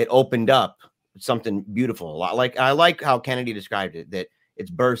 it opened up something beautiful. A lot like, I like how Kennedy described it, that it's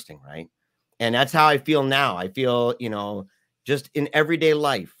bursting, right? And that's how I feel now. I feel, you know, just in everyday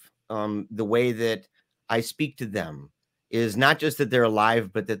life, the way that I speak to them is not just that they're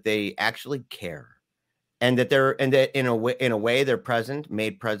alive, but that they actually care, and that in a way they're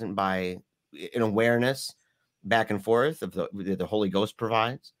made present by an awareness back and forth of the Holy Ghost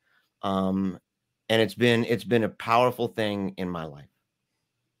provides. And it's been a powerful thing in my life.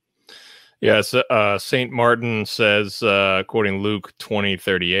 Yes. St. Martin says, quoting Luke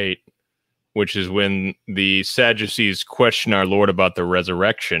 20:38, which is when the Sadducees question our Lord about the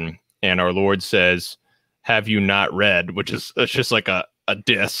resurrection, and our Lord says, have you not read? Which is, it's just like a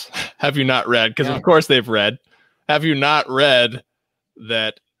diss. Have you not read? Because of course they've read. Have you not read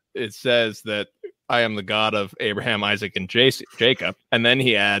that it says that I am the God of Abraham, Isaac, and Jacob? And then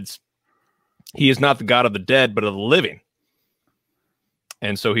he adds, he is not the God of the dead, but of the living.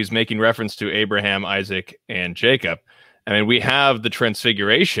 And so he's making reference to Abraham, Isaac, and Jacob. I mean, we have the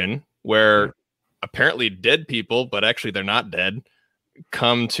Transfiguration, where apparently dead people, but actually they're not dead,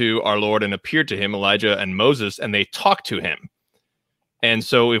 come to our Lord and appear to him, Elijah and Moses, and they talk to him. And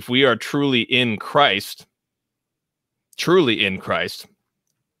so if we are truly in Christ,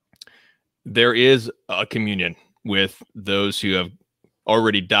 there is a communion with those who have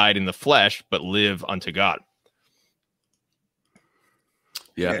already died in the flesh, but live unto God.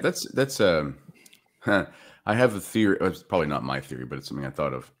 Yeah, that's I have a theory. It's probably not my theory, but it's something I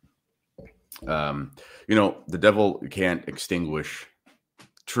thought of. You know, the devil can't extinguish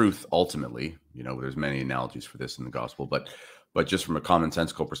truth ultimately. You know, there's many analogies for this in the gospel, but just from a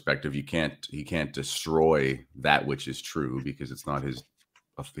commonsensical perspective, he can't destroy that which is true, because it's not his.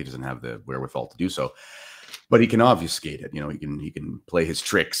 He doesn't have the wherewithal to do so. but he can obfuscate it. You know, he can play his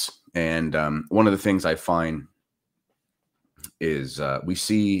tricks. And one of the things I find is we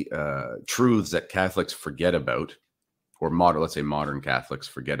see truths that Catholics forget about, or let's say modern Catholics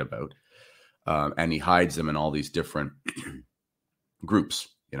forget about, and he hides them in all these different groups.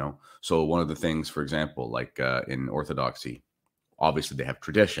 You know, so one of the things, for example, like in Orthodoxy, obviously they have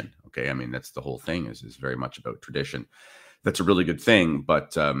tradition. Okay, I mean that's the whole thing is very much about tradition. That's a really good thing,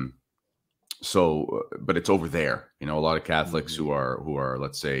 but but it's over there. You know, a lot of Catholics who are,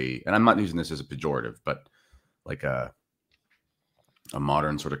 let's say, and I'm not using this as a pejorative, but like a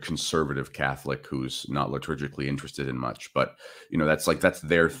modern sort of conservative Catholic who's not liturgically interested in much, but you know, that's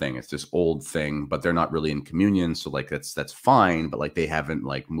their thing. It's this old thing, but they're not really in communion. So like, that's fine. But like, they haven't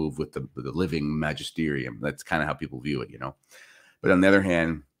like moved with the living magisterium. That's kind of how people view it, you know? But on the other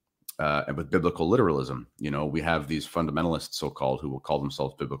hand, and with biblical literalism, you know, we have these fundamentalists, so-called, who will call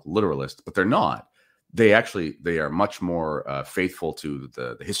themselves biblical literalists, but they're not. They are much more faithful to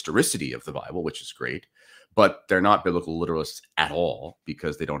the historicity of the Bible, which is great. But they're not biblical literalists at all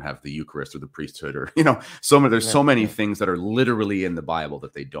because they don't have the Eucharist or the priesthood, or, you know, there's so many things that are literally in the Bible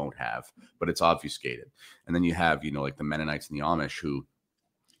that they don't have, but it's obfuscated. And then you have, you know, like the Mennonites and the Amish who,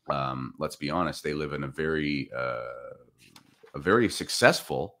 let's be honest, they live in a very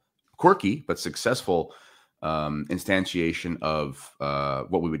successful, quirky, but successful instantiation of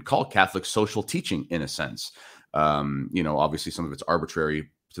what we would call Catholic social teaching in a sense. You know, obviously some of it's arbitrary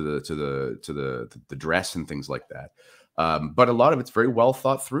to the dress and things like that. But a lot of it's very well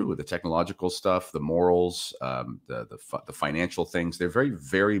thought through with the technological stuff, the morals, the financial things. They're very,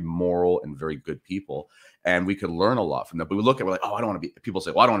 very moral and very good people. And we could learn a lot from them. But we look at, we're like, oh, I don't want to be, people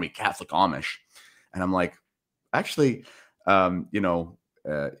say, well, I don't want to be Catholic Amish. And I'm like, actually, you know,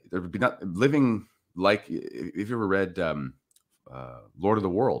 there would be not living like, if you ever read Lord of the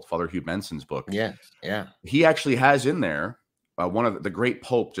World, Father Hugh Benson's book. Yeah. Yeah. He actually has in there one of the great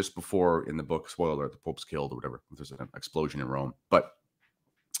Pope, just before in the book, spoiler alert, the Pope's killed or whatever. There's an explosion in Rome. But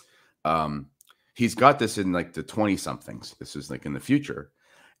he's got this in like the 20 somethings. This is like in the future.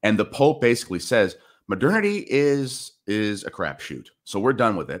 And the Pope basically says, modernity is a crapshoot. So we're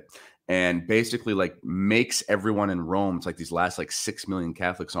done with it. And basically like makes everyone in Rome, it's like these last like 6 million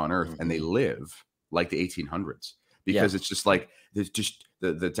Catholics on earth, and they live like the 1800s because it's just like, there's just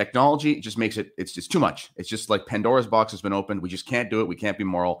the technology just makes it's just too much. It's just like Pandora's box has been opened. We just can't do it. We can't be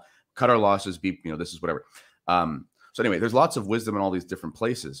moral, cut our losses, be, you know, this is whatever. So anyway, there's lots of wisdom in all these different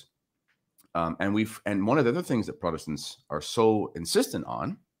places. And one of the other things that Protestants are so insistent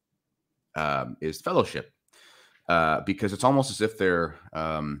on is fellowship, because it's almost as if they're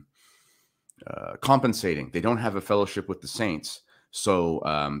compensating. They don't have a fellowship with the saints.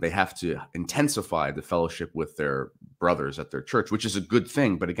 So they have to intensify the fellowship with their brothers at their church, which is a good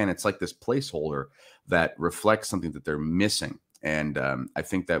thing. But again, it's like this placeholder that reflects something that they're missing. And I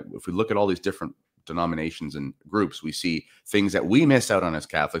think that if we look at all these different denominations and groups, we see things that we miss out on as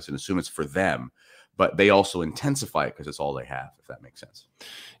Catholics and assume it's for them, but they also intensify it because it's all they have, if that makes sense.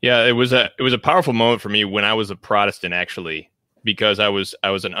 Yeah, it was a powerful moment for me when I was a Protestant, actually, because I was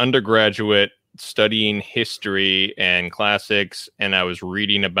an undergraduate studying history and classics, and I was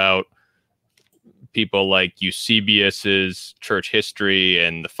reading about people like Eusebius's church history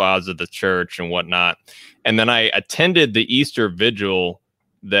and the fathers of the church and whatnot. And then I attended the Easter vigil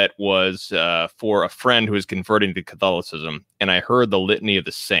that was for a friend who was converting to Catholicism, and I heard the Litany of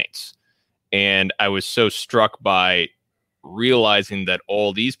the Saints. And I was so struck by realizing that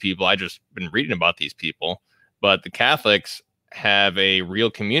all these people, I just been reading about these people, but the Catholics have a real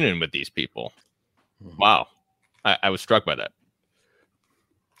communion with these people. Wow. I was struck by that.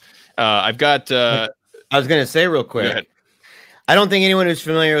 I've got... I was going to say real quick, I don't think anyone who's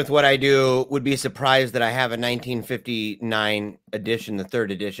familiar with what I do would be surprised that I have a 1959 edition, the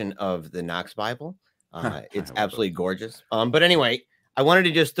third edition of the Knox Bible. It's absolutely gorgeous. But anyway, I wanted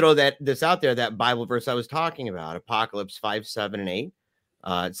to just throw this out there, that Bible verse I was talking about, Apocalypse 5, 7, and 8.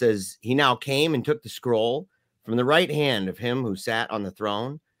 It says, he now came and took the scroll from the right hand of him who sat on the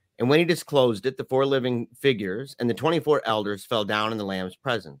throne. And when he disclosed it, the 4 living figures and the 24 elders fell down in the Lamb's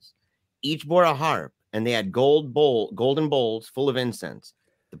presence. Each bore a harp, and they had golden bowls full of incense,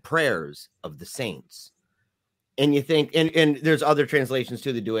 the prayers of the saints. And you think, and there's other translations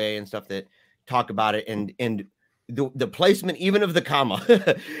to the Douay and stuff that talk about it, and the placement even of the comma.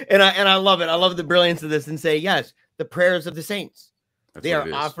 and I love it. I love the brilliance of this, and say, yes, the prayers of the saints. They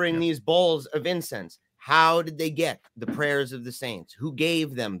are offering these bowls of incense. How did they get the prayers of the saints? Who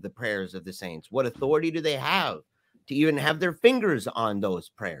gave them the prayers of the saints? What authority do they have to even have their fingers on those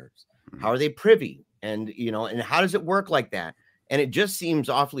prayers? How are they privy? And, you know, and how does it work like that? And it just seems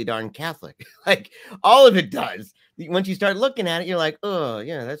awfully darn Catholic. Like all of it does. Once you start looking at it, you're like, oh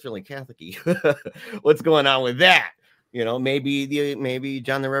yeah, that's really Catholic-y. What's going on with that? You know, maybe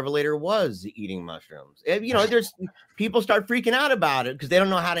John the Revelator was eating mushrooms. You know, there's people start freaking out about it because they don't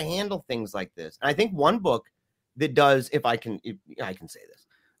know how to handle things like this. And I think one book that does, if I can say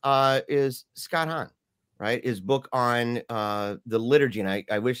this, is Scott Hahn, right? His book on the liturgy. And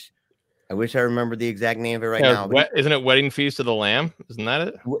I wish I remember the exact name of it right now. Isn't it Wedding Feast of the Lamb? Isn't that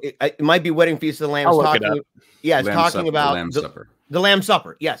it? It might be Wedding Feast of the Lamb. I'll look it up. Yeah, it's talking about the Lamb's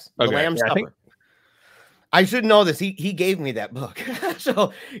Supper. Yes, the Lamb's Supper. I should know this. He gave me that book.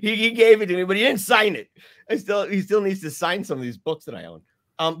 So he gave it to me, but he didn't sign it. He still needs to sign some of these books that I own.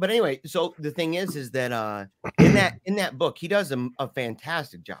 But anyway, so the thing is that in that book, he does a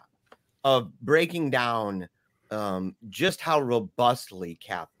fantastic job of breaking down just how robustly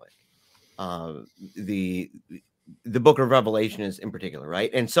Catholic the book of Revelation is in particular, right?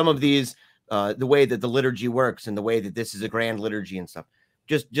 And some of these, the way that the liturgy works and the way that this is a grand liturgy and stuff.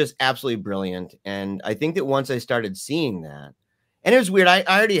 Just absolutely brilliant. And I think that once I started seeing that, and it was weird, I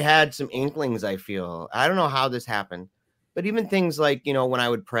already had some inklings, I feel. I don't know how this happened, but even things like, you know, when I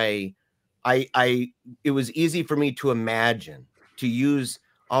would pray, it was easy for me to imagine, to use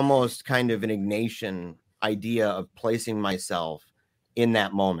almost kind of an Ignatian idea of placing myself in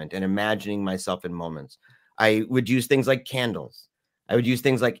that moment and imagining myself in moments. I would use things like candles. I would use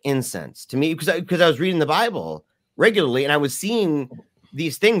things like incense. To me, because I was reading the Bible regularly and I was seeing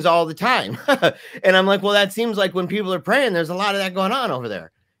these things all the time. And I'm like, well, that seems like when people are praying, there's a lot of that going on over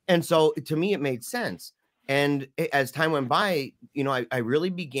there. And so to me, it made sense. And as time went by, you know, I really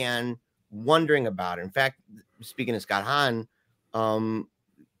began wondering about it. In fact, speaking of Scott Hahn,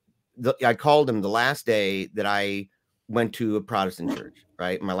 I called him the last day that I went to a Protestant church,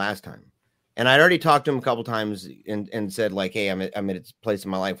 right? My last time. And I'd already talked to him a couple times and said like, hey, I'm at a place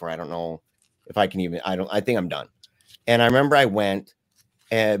in my life where I don't know if I can even, I think I'm done. And I remember I went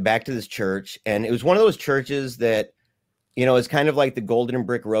back to this church, and it was one of those churches that, you know, it's kind of like the Golden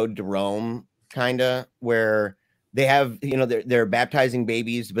Brick Road to Rome, kind of, where they have, you know, they're baptizing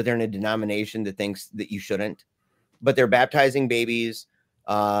babies, but they're in a denomination that thinks that you shouldn't, but they're baptizing babies.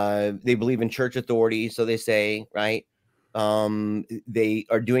 They believe in church authority. So they say, right. They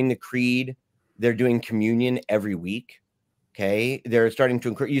are doing the creed. They're doing communion every week. Okay. They're starting to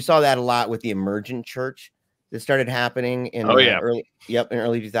encourage. You saw that a lot with the emergent church that started happening in early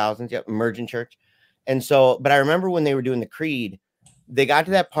 2000s. Yep. Emergent church. And so, but I remember when they were doing the creed, they got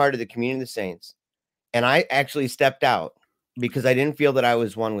to that part of the communion of the saints, and I actually stepped out because I didn't feel that I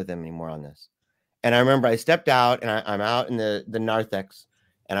was one with them anymore on this. And I remember I stepped out, and I'm out in the narthex,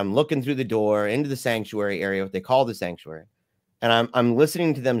 and I'm looking through the door into the sanctuary area, what they call the sanctuary. And I'm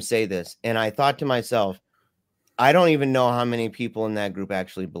listening to them say this. And I thought to myself, I don't even know how many people in that group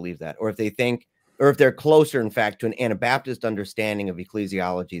actually believe that, or if they think, or if they're closer, in fact, to an Anabaptist understanding of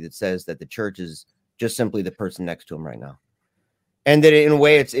ecclesiology that says that the church is just simply the person next to him right now. And that in a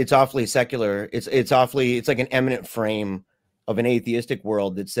way it's awfully secular. It's like an eminent frame of an atheistic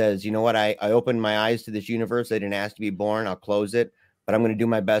world that says, you know what, I opened my eyes to this universe. I didn't ask to be born. I'll close it, but I'm going to do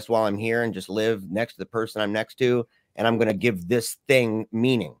my best while I'm here and just live next to the person I'm next to. And I'm going to give this thing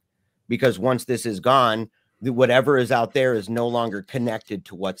meaning, because once this is gone, whatever is out there is no longer connected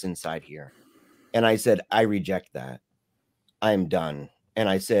to what's inside here. And I said, I reject that. I'm done. And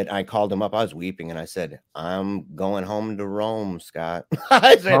I called him up. I was weeping, and I said, I'm going home to Rome, Scott.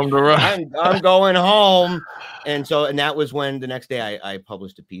 I said, I'm going home. And that was when the next day I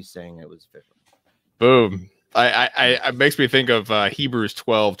published a piece saying it was official. Boom. It makes me think of Hebrews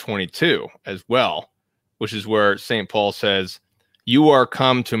 12:22 as well, which is where St. Paul says, you are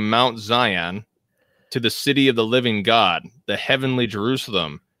come to Mount Zion, to the city of the living God, the heavenly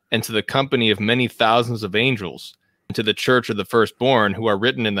Jerusalem, and to the company of many thousands of angels, and to the church of the firstborn who are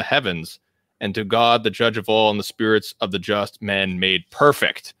written in the heavens, and to God, the judge of all, and the spirits of the just men made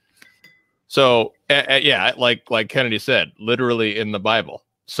perfect. So, yeah, like Kennedy said, literally in the Bible.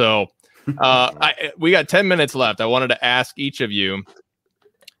 So we got 10 minutes left. I wanted to ask each of you,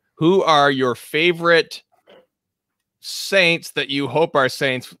 who are your favorite saints that you hope are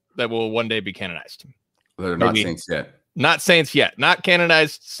saints that will one day be canonized? They're not saints yet. Not saints yet. Not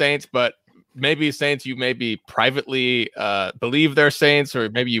canonized saints, but maybe saints you maybe privately believe they're saints, or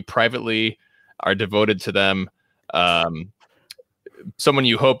maybe you privately are devoted to them. Someone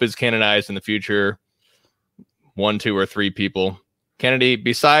you hope is canonized in the future. 1, 2, or 3 people. Kennedy,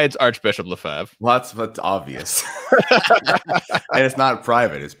 besides Archbishop Lefebvre. Well, that's obvious. And it's not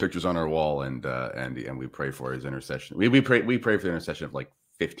private. It's pictures on our wall, and we pray for his intercession. We pray for the intercession of like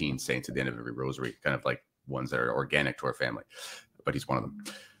 15 saints at the end of every rosary, kind of like ones that are organic to our family, but he's one of them.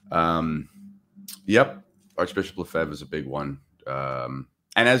 Yep. Archbishop Lefebvre is a big one. And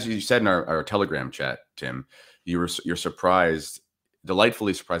as you said in our Telegram chat, Tim, you're surprised,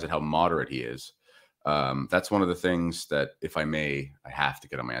 delightfully surprised at how moderate he is. That's one of the things that, if I may, I have to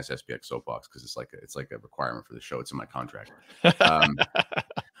get on my SSPX soapbox because it's like a requirement for the show. It's in my contract.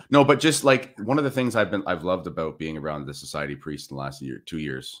 No, but just like one of the things I've loved about being around the society priest in the last 2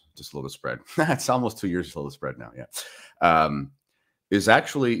 years to slow the spread. It's almost 2 years to slow the spread now. Yeah. Is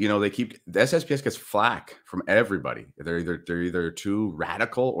actually, the SSPX gets flack from everybody. They're either too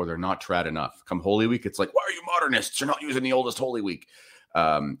radical or they're not trad enough. Come Holy Week, it's like, why are you modernists? You're not using the oldest Holy Week.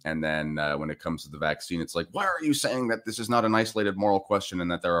 And then when it comes to the vaccine, it's like, why are you saying that this is not an isolated moral question and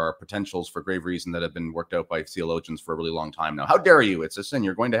that there are potentials for grave reason that have been worked out by theologians for a really long time now? How dare you? It's a sin.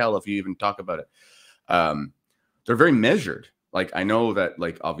 You're going to hell if you even talk about it. They're very measured. Like, I know that,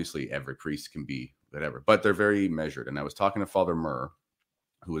 like, obviously every priest can be whatever, but they're very measured. And I was talking to Father Murr,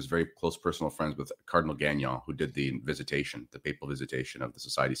 who was very close personal friends with Cardinal Gagnon, who did the papal visitation of the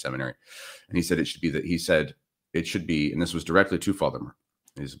Society Seminary. And he said it should be, and this was directly to Father Murr,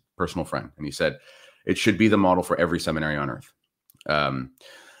 his personal friend. And he said, it should be the model for every seminary on earth.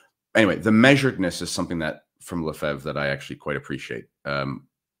 Anyway, the measuredness is something that from Lefebvre that I actually quite appreciate. Again,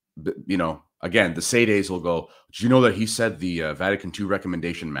 the Sades will go, do you know that he said the Vatican II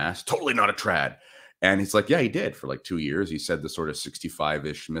recommendation mass? Totally not a trad. And he's like, yeah, he did for like 2 years. He said the sort of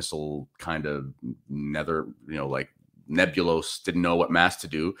 65-ish missile kind of like nebulos, didn't know what mass to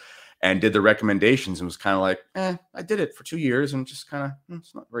do, and did the recommendations and was kind of like, I did it for 2 years and just kind of,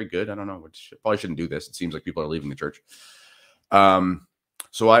 it's not very good. I don't know. Probably shouldn't do this. It seems like people are leaving the church. So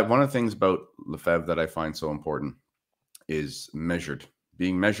one of the things about Lefebvre that I find so important is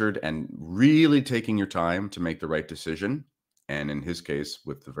being measured and really taking your time to make the right decision. And in his case,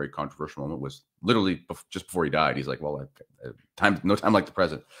 with the very controversial moment, was literally just before he died. He's like, well, no time like the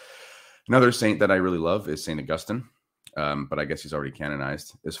present. Another saint that I really love is St. Augustine, but I guess he's already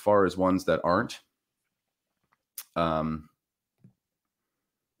canonized. As far as ones that aren't, probably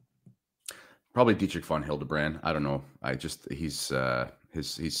Dietrich von Hildebrand. I don't know. He's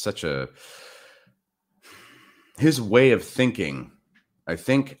such his way of thinking. I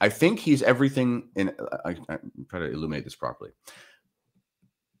think he's everything in. I try to illuminate this properly.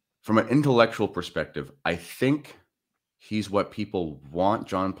 From an intellectual perspective, I think he's what people want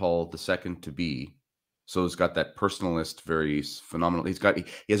John Paul II to be. So he's got that personalist, very phenomenal. He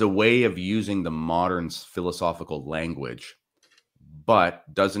has a way of using the modern philosophical language, but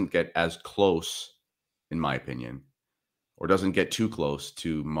doesn't get as close, in my opinion, or doesn't get too close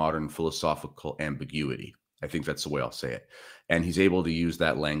to modern philosophical ambiguity. I think that's the way I'll say it. And he's able to use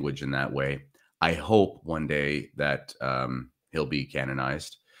that language in that way. I hope one day that he'll be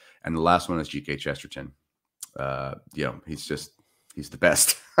canonized. And the last one is G.K. Chesterton. He's the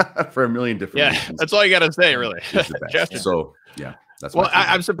best for a million different reasons. That's all you got to say, really. He's the best. So, yeah. That's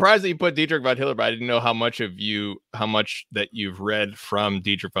I'm surprised that you put Dietrich von Hildebrand. I didn't know how much that you've read from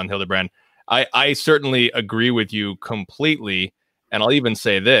Dietrich von Hildebrand. I certainly agree with you completely. And I'll even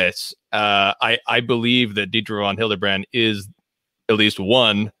say this. I believe that Dietrich von Hildebrand is at least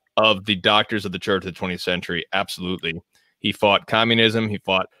one of the doctors of the church of the 20th century. Absolutely. He fought communism. He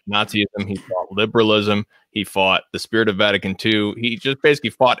fought Nazism. He fought liberalism. He fought the spirit of Vatican II. He just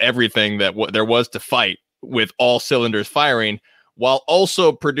basically fought everything that there was to fight with all cylinders firing, while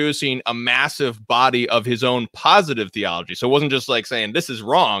also producing a massive body of his own positive theology. So it wasn't just like saying this is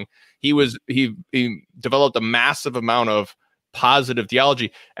wrong. He developed a massive amount of positive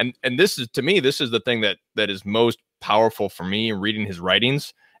theology. And this is, to me, this is the thing that is most powerful for me in reading his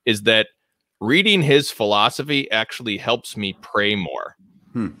writings, is that reading his philosophy actually helps me pray more.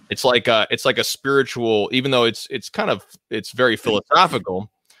 It's like a spiritual, even though it's very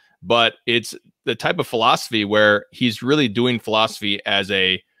philosophical, but it's the type of philosophy where he's really doing philosophy as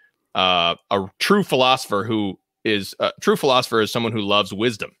a true philosopher is someone who loves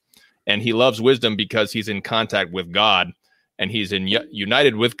wisdom, and he loves wisdom because he's in contact with God, and he's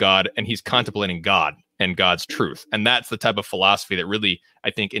united with God, and he's contemplating God and God's truth. And that's the type of philosophy that really, I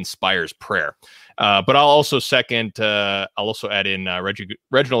think, inspires prayer. But I'll also add in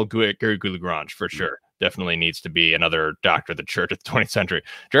Reginald Goulet-Goulet-Grange for sure. Definitely needs to be another doctor of the church of the 20th century.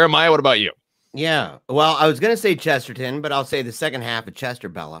 Jeremiah, what about you? Yeah. Well, I was going to say Chesterton, but I'll say the second half of Chester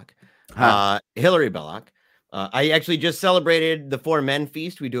Belloc, Hilary Belloc. I actually just celebrated the Four Men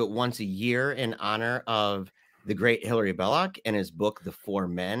Feast. We do it once a year in honor of the great Hilary Belloc and his book, The Four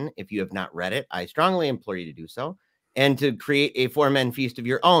Men. If you have not read it, I strongly implore you to do so and to create a Four Men Feast of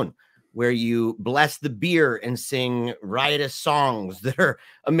your own. where you bless the beer and sing riotous songs that are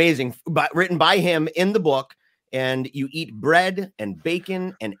amazing, but written by him in the book. And you eat bread and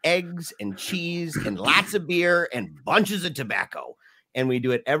bacon and eggs and cheese and lots of beer and bunches of tobacco. And we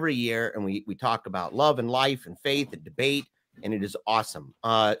do it every year. And we talk about love and life and faith and debate. And it is awesome.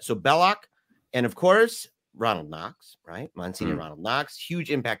 So Belloc, and of course, Ronald Knox, right? Monsignor Ronald Knox,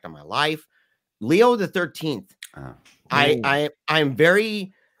 huge impact on my life. Leo the 13th. I'm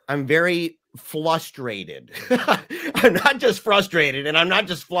very frustrated. I'm not just frustrated, and I'm not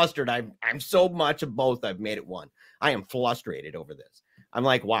just flustered. I'm so much of both. I've made it one. I am frustrated over this. I'm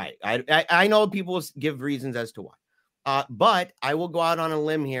like, why? I know people give reasons as to why, but I will go out on a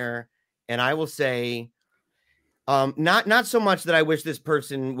limb here, and I will say, not so much that I wish this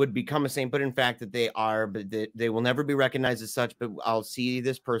person would become a saint, but in fact that they are, but they will never be recognized as such. But I'll see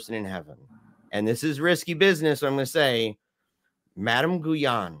this person in heaven, and this is risky business. So I'm going to say, Madame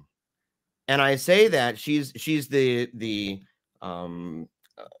Guyon. And I say that she's the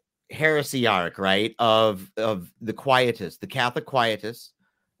heresiarch, right, of the Quietists, the Catholic Quietists,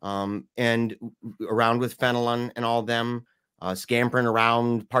 and around with Fenelon and all them, scampering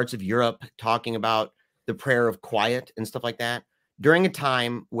around parts of Europe, talking about the prayer of quiet and stuff like that, during a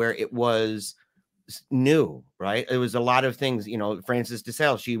time where it was new, right? It was a lot of things, Francis de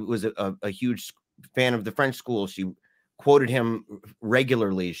Sales, she was a huge fan of the French school. She quoted him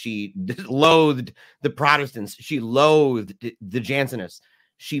regularly. She loathed the Protestants. She loathed the Jansenists.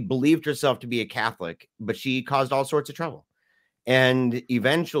 She believed herself to be a Catholic, but she caused all sorts of trouble. And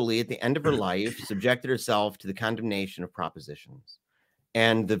eventually, at the end of her life, subjected herself to the condemnation of propositions.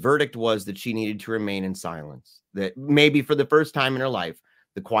 And the verdict was that she needed to remain in silence, that maybe for the first time in her life,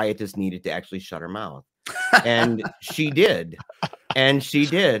 the Quietist needed to actually shut her mouth. And she did. And she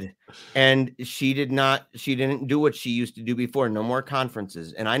did. And she didn't do what she used to do before. No more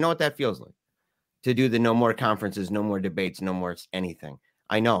conferences. And I know what that feels like, to do the no more conferences, no more debates, no more anything.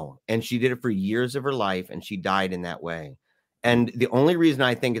 I know. And she did it for years of her life, and she died in that way. And the only reason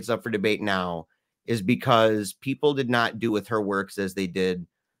I think it's up for debate now is because people did not do with her works as they did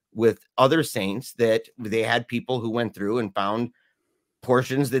with other saints, that they had people who went through and found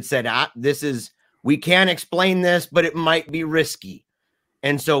portions that said, we can't explain this, but it might be risky.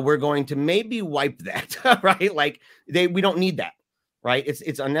 And so we're going to maybe wipe that, right? Like we don't need that, right?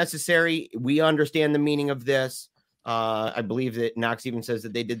 It's unnecessary. We understand the meaning of this. I believe that Knox even says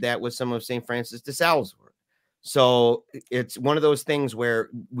that they did that with some of St. Francis de Sales' work. So it's one of those things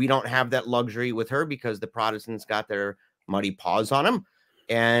where we don't have that luxury with her, because the Protestants got their muddy paws on them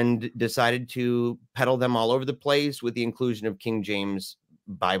and decided to peddle them all over the place with the inclusion of King James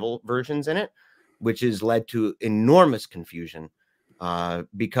Bible versions in it, which has led to enormous confusion,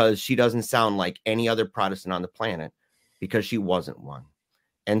 because she doesn't sound like any other Protestant on the planet, because she wasn't one.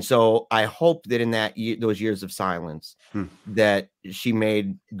 And so I hope that in those years of silence, that she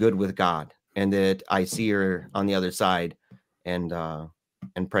made good with God, and that I see her on the other side and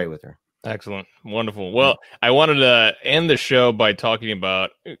pray with her. Excellent. Wonderful. Well, I wanted to end the show by talking about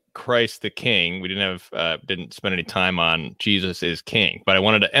Christ the King. We didn't spend any time on Jesus is King, but I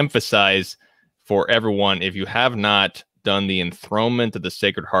wanted to emphasize for everyone, if you have not done the enthronement of the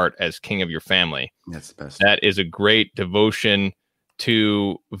Sacred Heart as King of your family, that's the best. That is a great devotion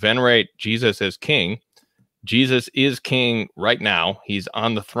to venerate Jesus as King. Jesus is King right now. He's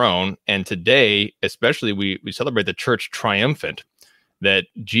on the throne. And today, especially, we celebrate the Church Triumphant, that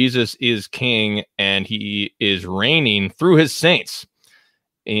Jesus is King and he is reigning through his saints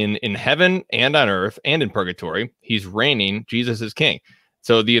in heaven and on earth and in purgatory. He's reigning. Jesus is King.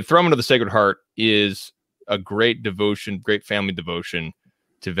 So the enthronement of the Sacred Heart is a great devotion, great family devotion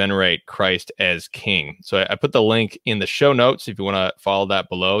to venerate Christ as King. So I put the link in the show notes if you want to follow that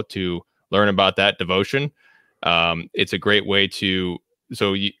below to learn about that devotion. It's a great way to,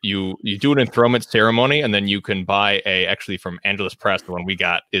 so you do an enthronement ceremony, and then you can buy actually from Angelus Press, the one we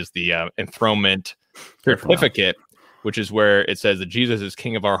got is the enthronement certificate, which is where it says that Jesus is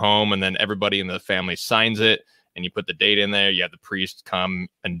King of our home, and then everybody in the family signs it, and you put the date in there. You have the priest come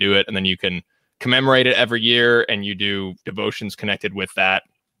and do it, and then you can commemorate it every year, and you do devotions connected with that.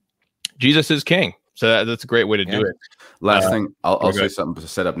 Jesus is King. So that's a great way to do it. Last thing, I'll say something to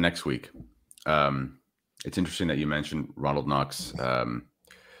set up next week. It's interesting that you mentioned Ronald Knox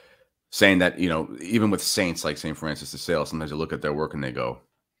saying that, even with saints like St. Francis de Sales, sometimes you look at their work and they go,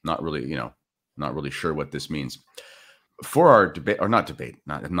 not really sure what this means. For our debate, or not debate,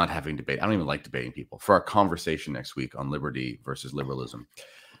 not having debate. I don't even like debating people. For our conversation next week on liberty versus liberalism,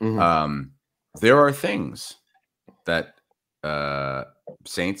 there are things that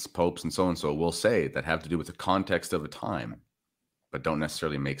saints, popes, and so will say that have to do with the context of a time but don't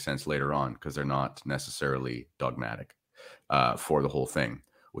necessarily make sense later on because they're not necessarily dogmatic for the whole thing,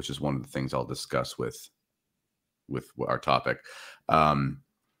 which is one of the things I'll discuss with our topic.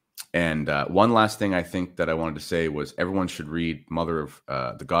 And one last thing I think that I wanted to say was everyone should read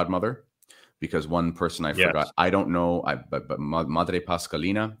The Godmother, because one person I forgot, I don't know, but Madre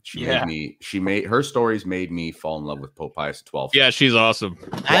Pascalina, her stories made me fall in love with Pope Pius XII. Yeah, she's awesome.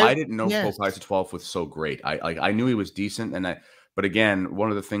 Well, I didn't know Pope Pius XII was so great. I knew he was decent, but again, one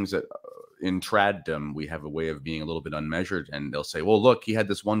of the things that in traddom we have a way of being a little bit unmeasured, and they'll say, "Well, look, he had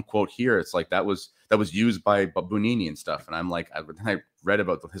this one quote here. It's like that was used by Bonini and stuff." And I'm like, I read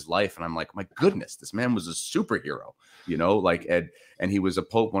about his life, and I'm like, my goodness, this man was a superhero, like and he was a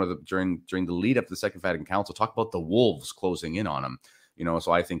pope. One of the during the lead up to the Second Vatican Council, talk about the wolves closing in on him,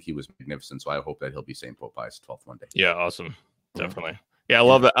 So I think he was magnificent. So I hope that he'll be Saint Pope Pius XII one day. Yeah, awesome, definitely. Yeah, I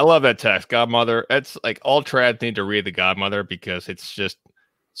love that. I love that text, Godmother. It's like all trads need to read the Godmother because it's just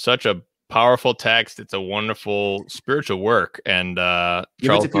such a powerful text. It's a wonderful spiritual work, and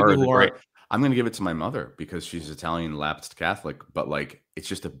Charles Murray is great. I'm going to give it to my mother because she's Italian lapsed Catholic, but like it's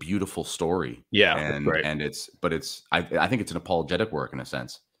just a beautiful story. Yeah, and I think it's an apologetic work in a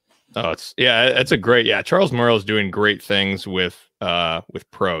sense. Oh, it's a great. Yeah, Charles Murray is doing great things with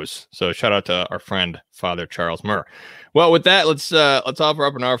prose. So shout out to our friend Father Charles Murray. Well, with that, let's offer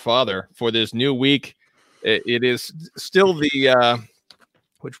up an Our Father for this new week. It is still the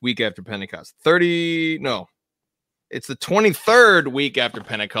which week after Pentecost? It's the 23rd week after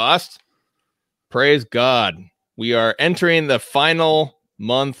Pentecost. Praise God. We are entering the final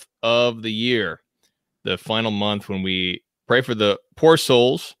month of the year, the final month when we pray for the poor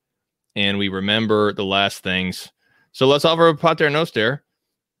souls and we remember the last things. So let's offer a Pater Noster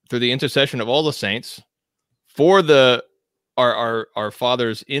through the intercession of all the saints for our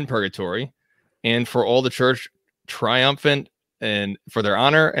fathers in purgatory and for all the church triumphant and for their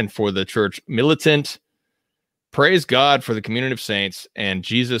honor and for the church militant. Praise God for the community of saints and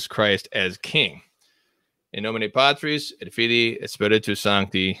Jesus Christ as King. In nomine Patris et Filii et Spiritus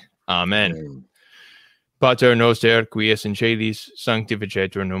Sancti. Amen. Amen. Pater noster, qui es in celis,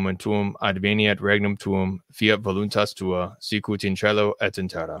 sanctificetur nomen tuum, adveniat regnum tuum, fiat voluntas tua, sicut in cielo et in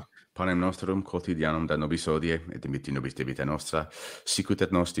terra. Panem nostrum quotidianum da nobis hodie, et dimitti nobis debita nostra, sicut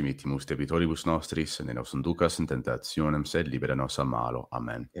et nos dimittimus debitoribus nostris, et ne nos inducas in tentationem, sed libera nos a malo.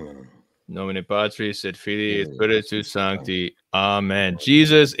 Amen. Nomine Patris et Filii et Spiritus Sancti. Amen.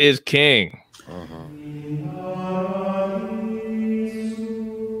 Jesus is King.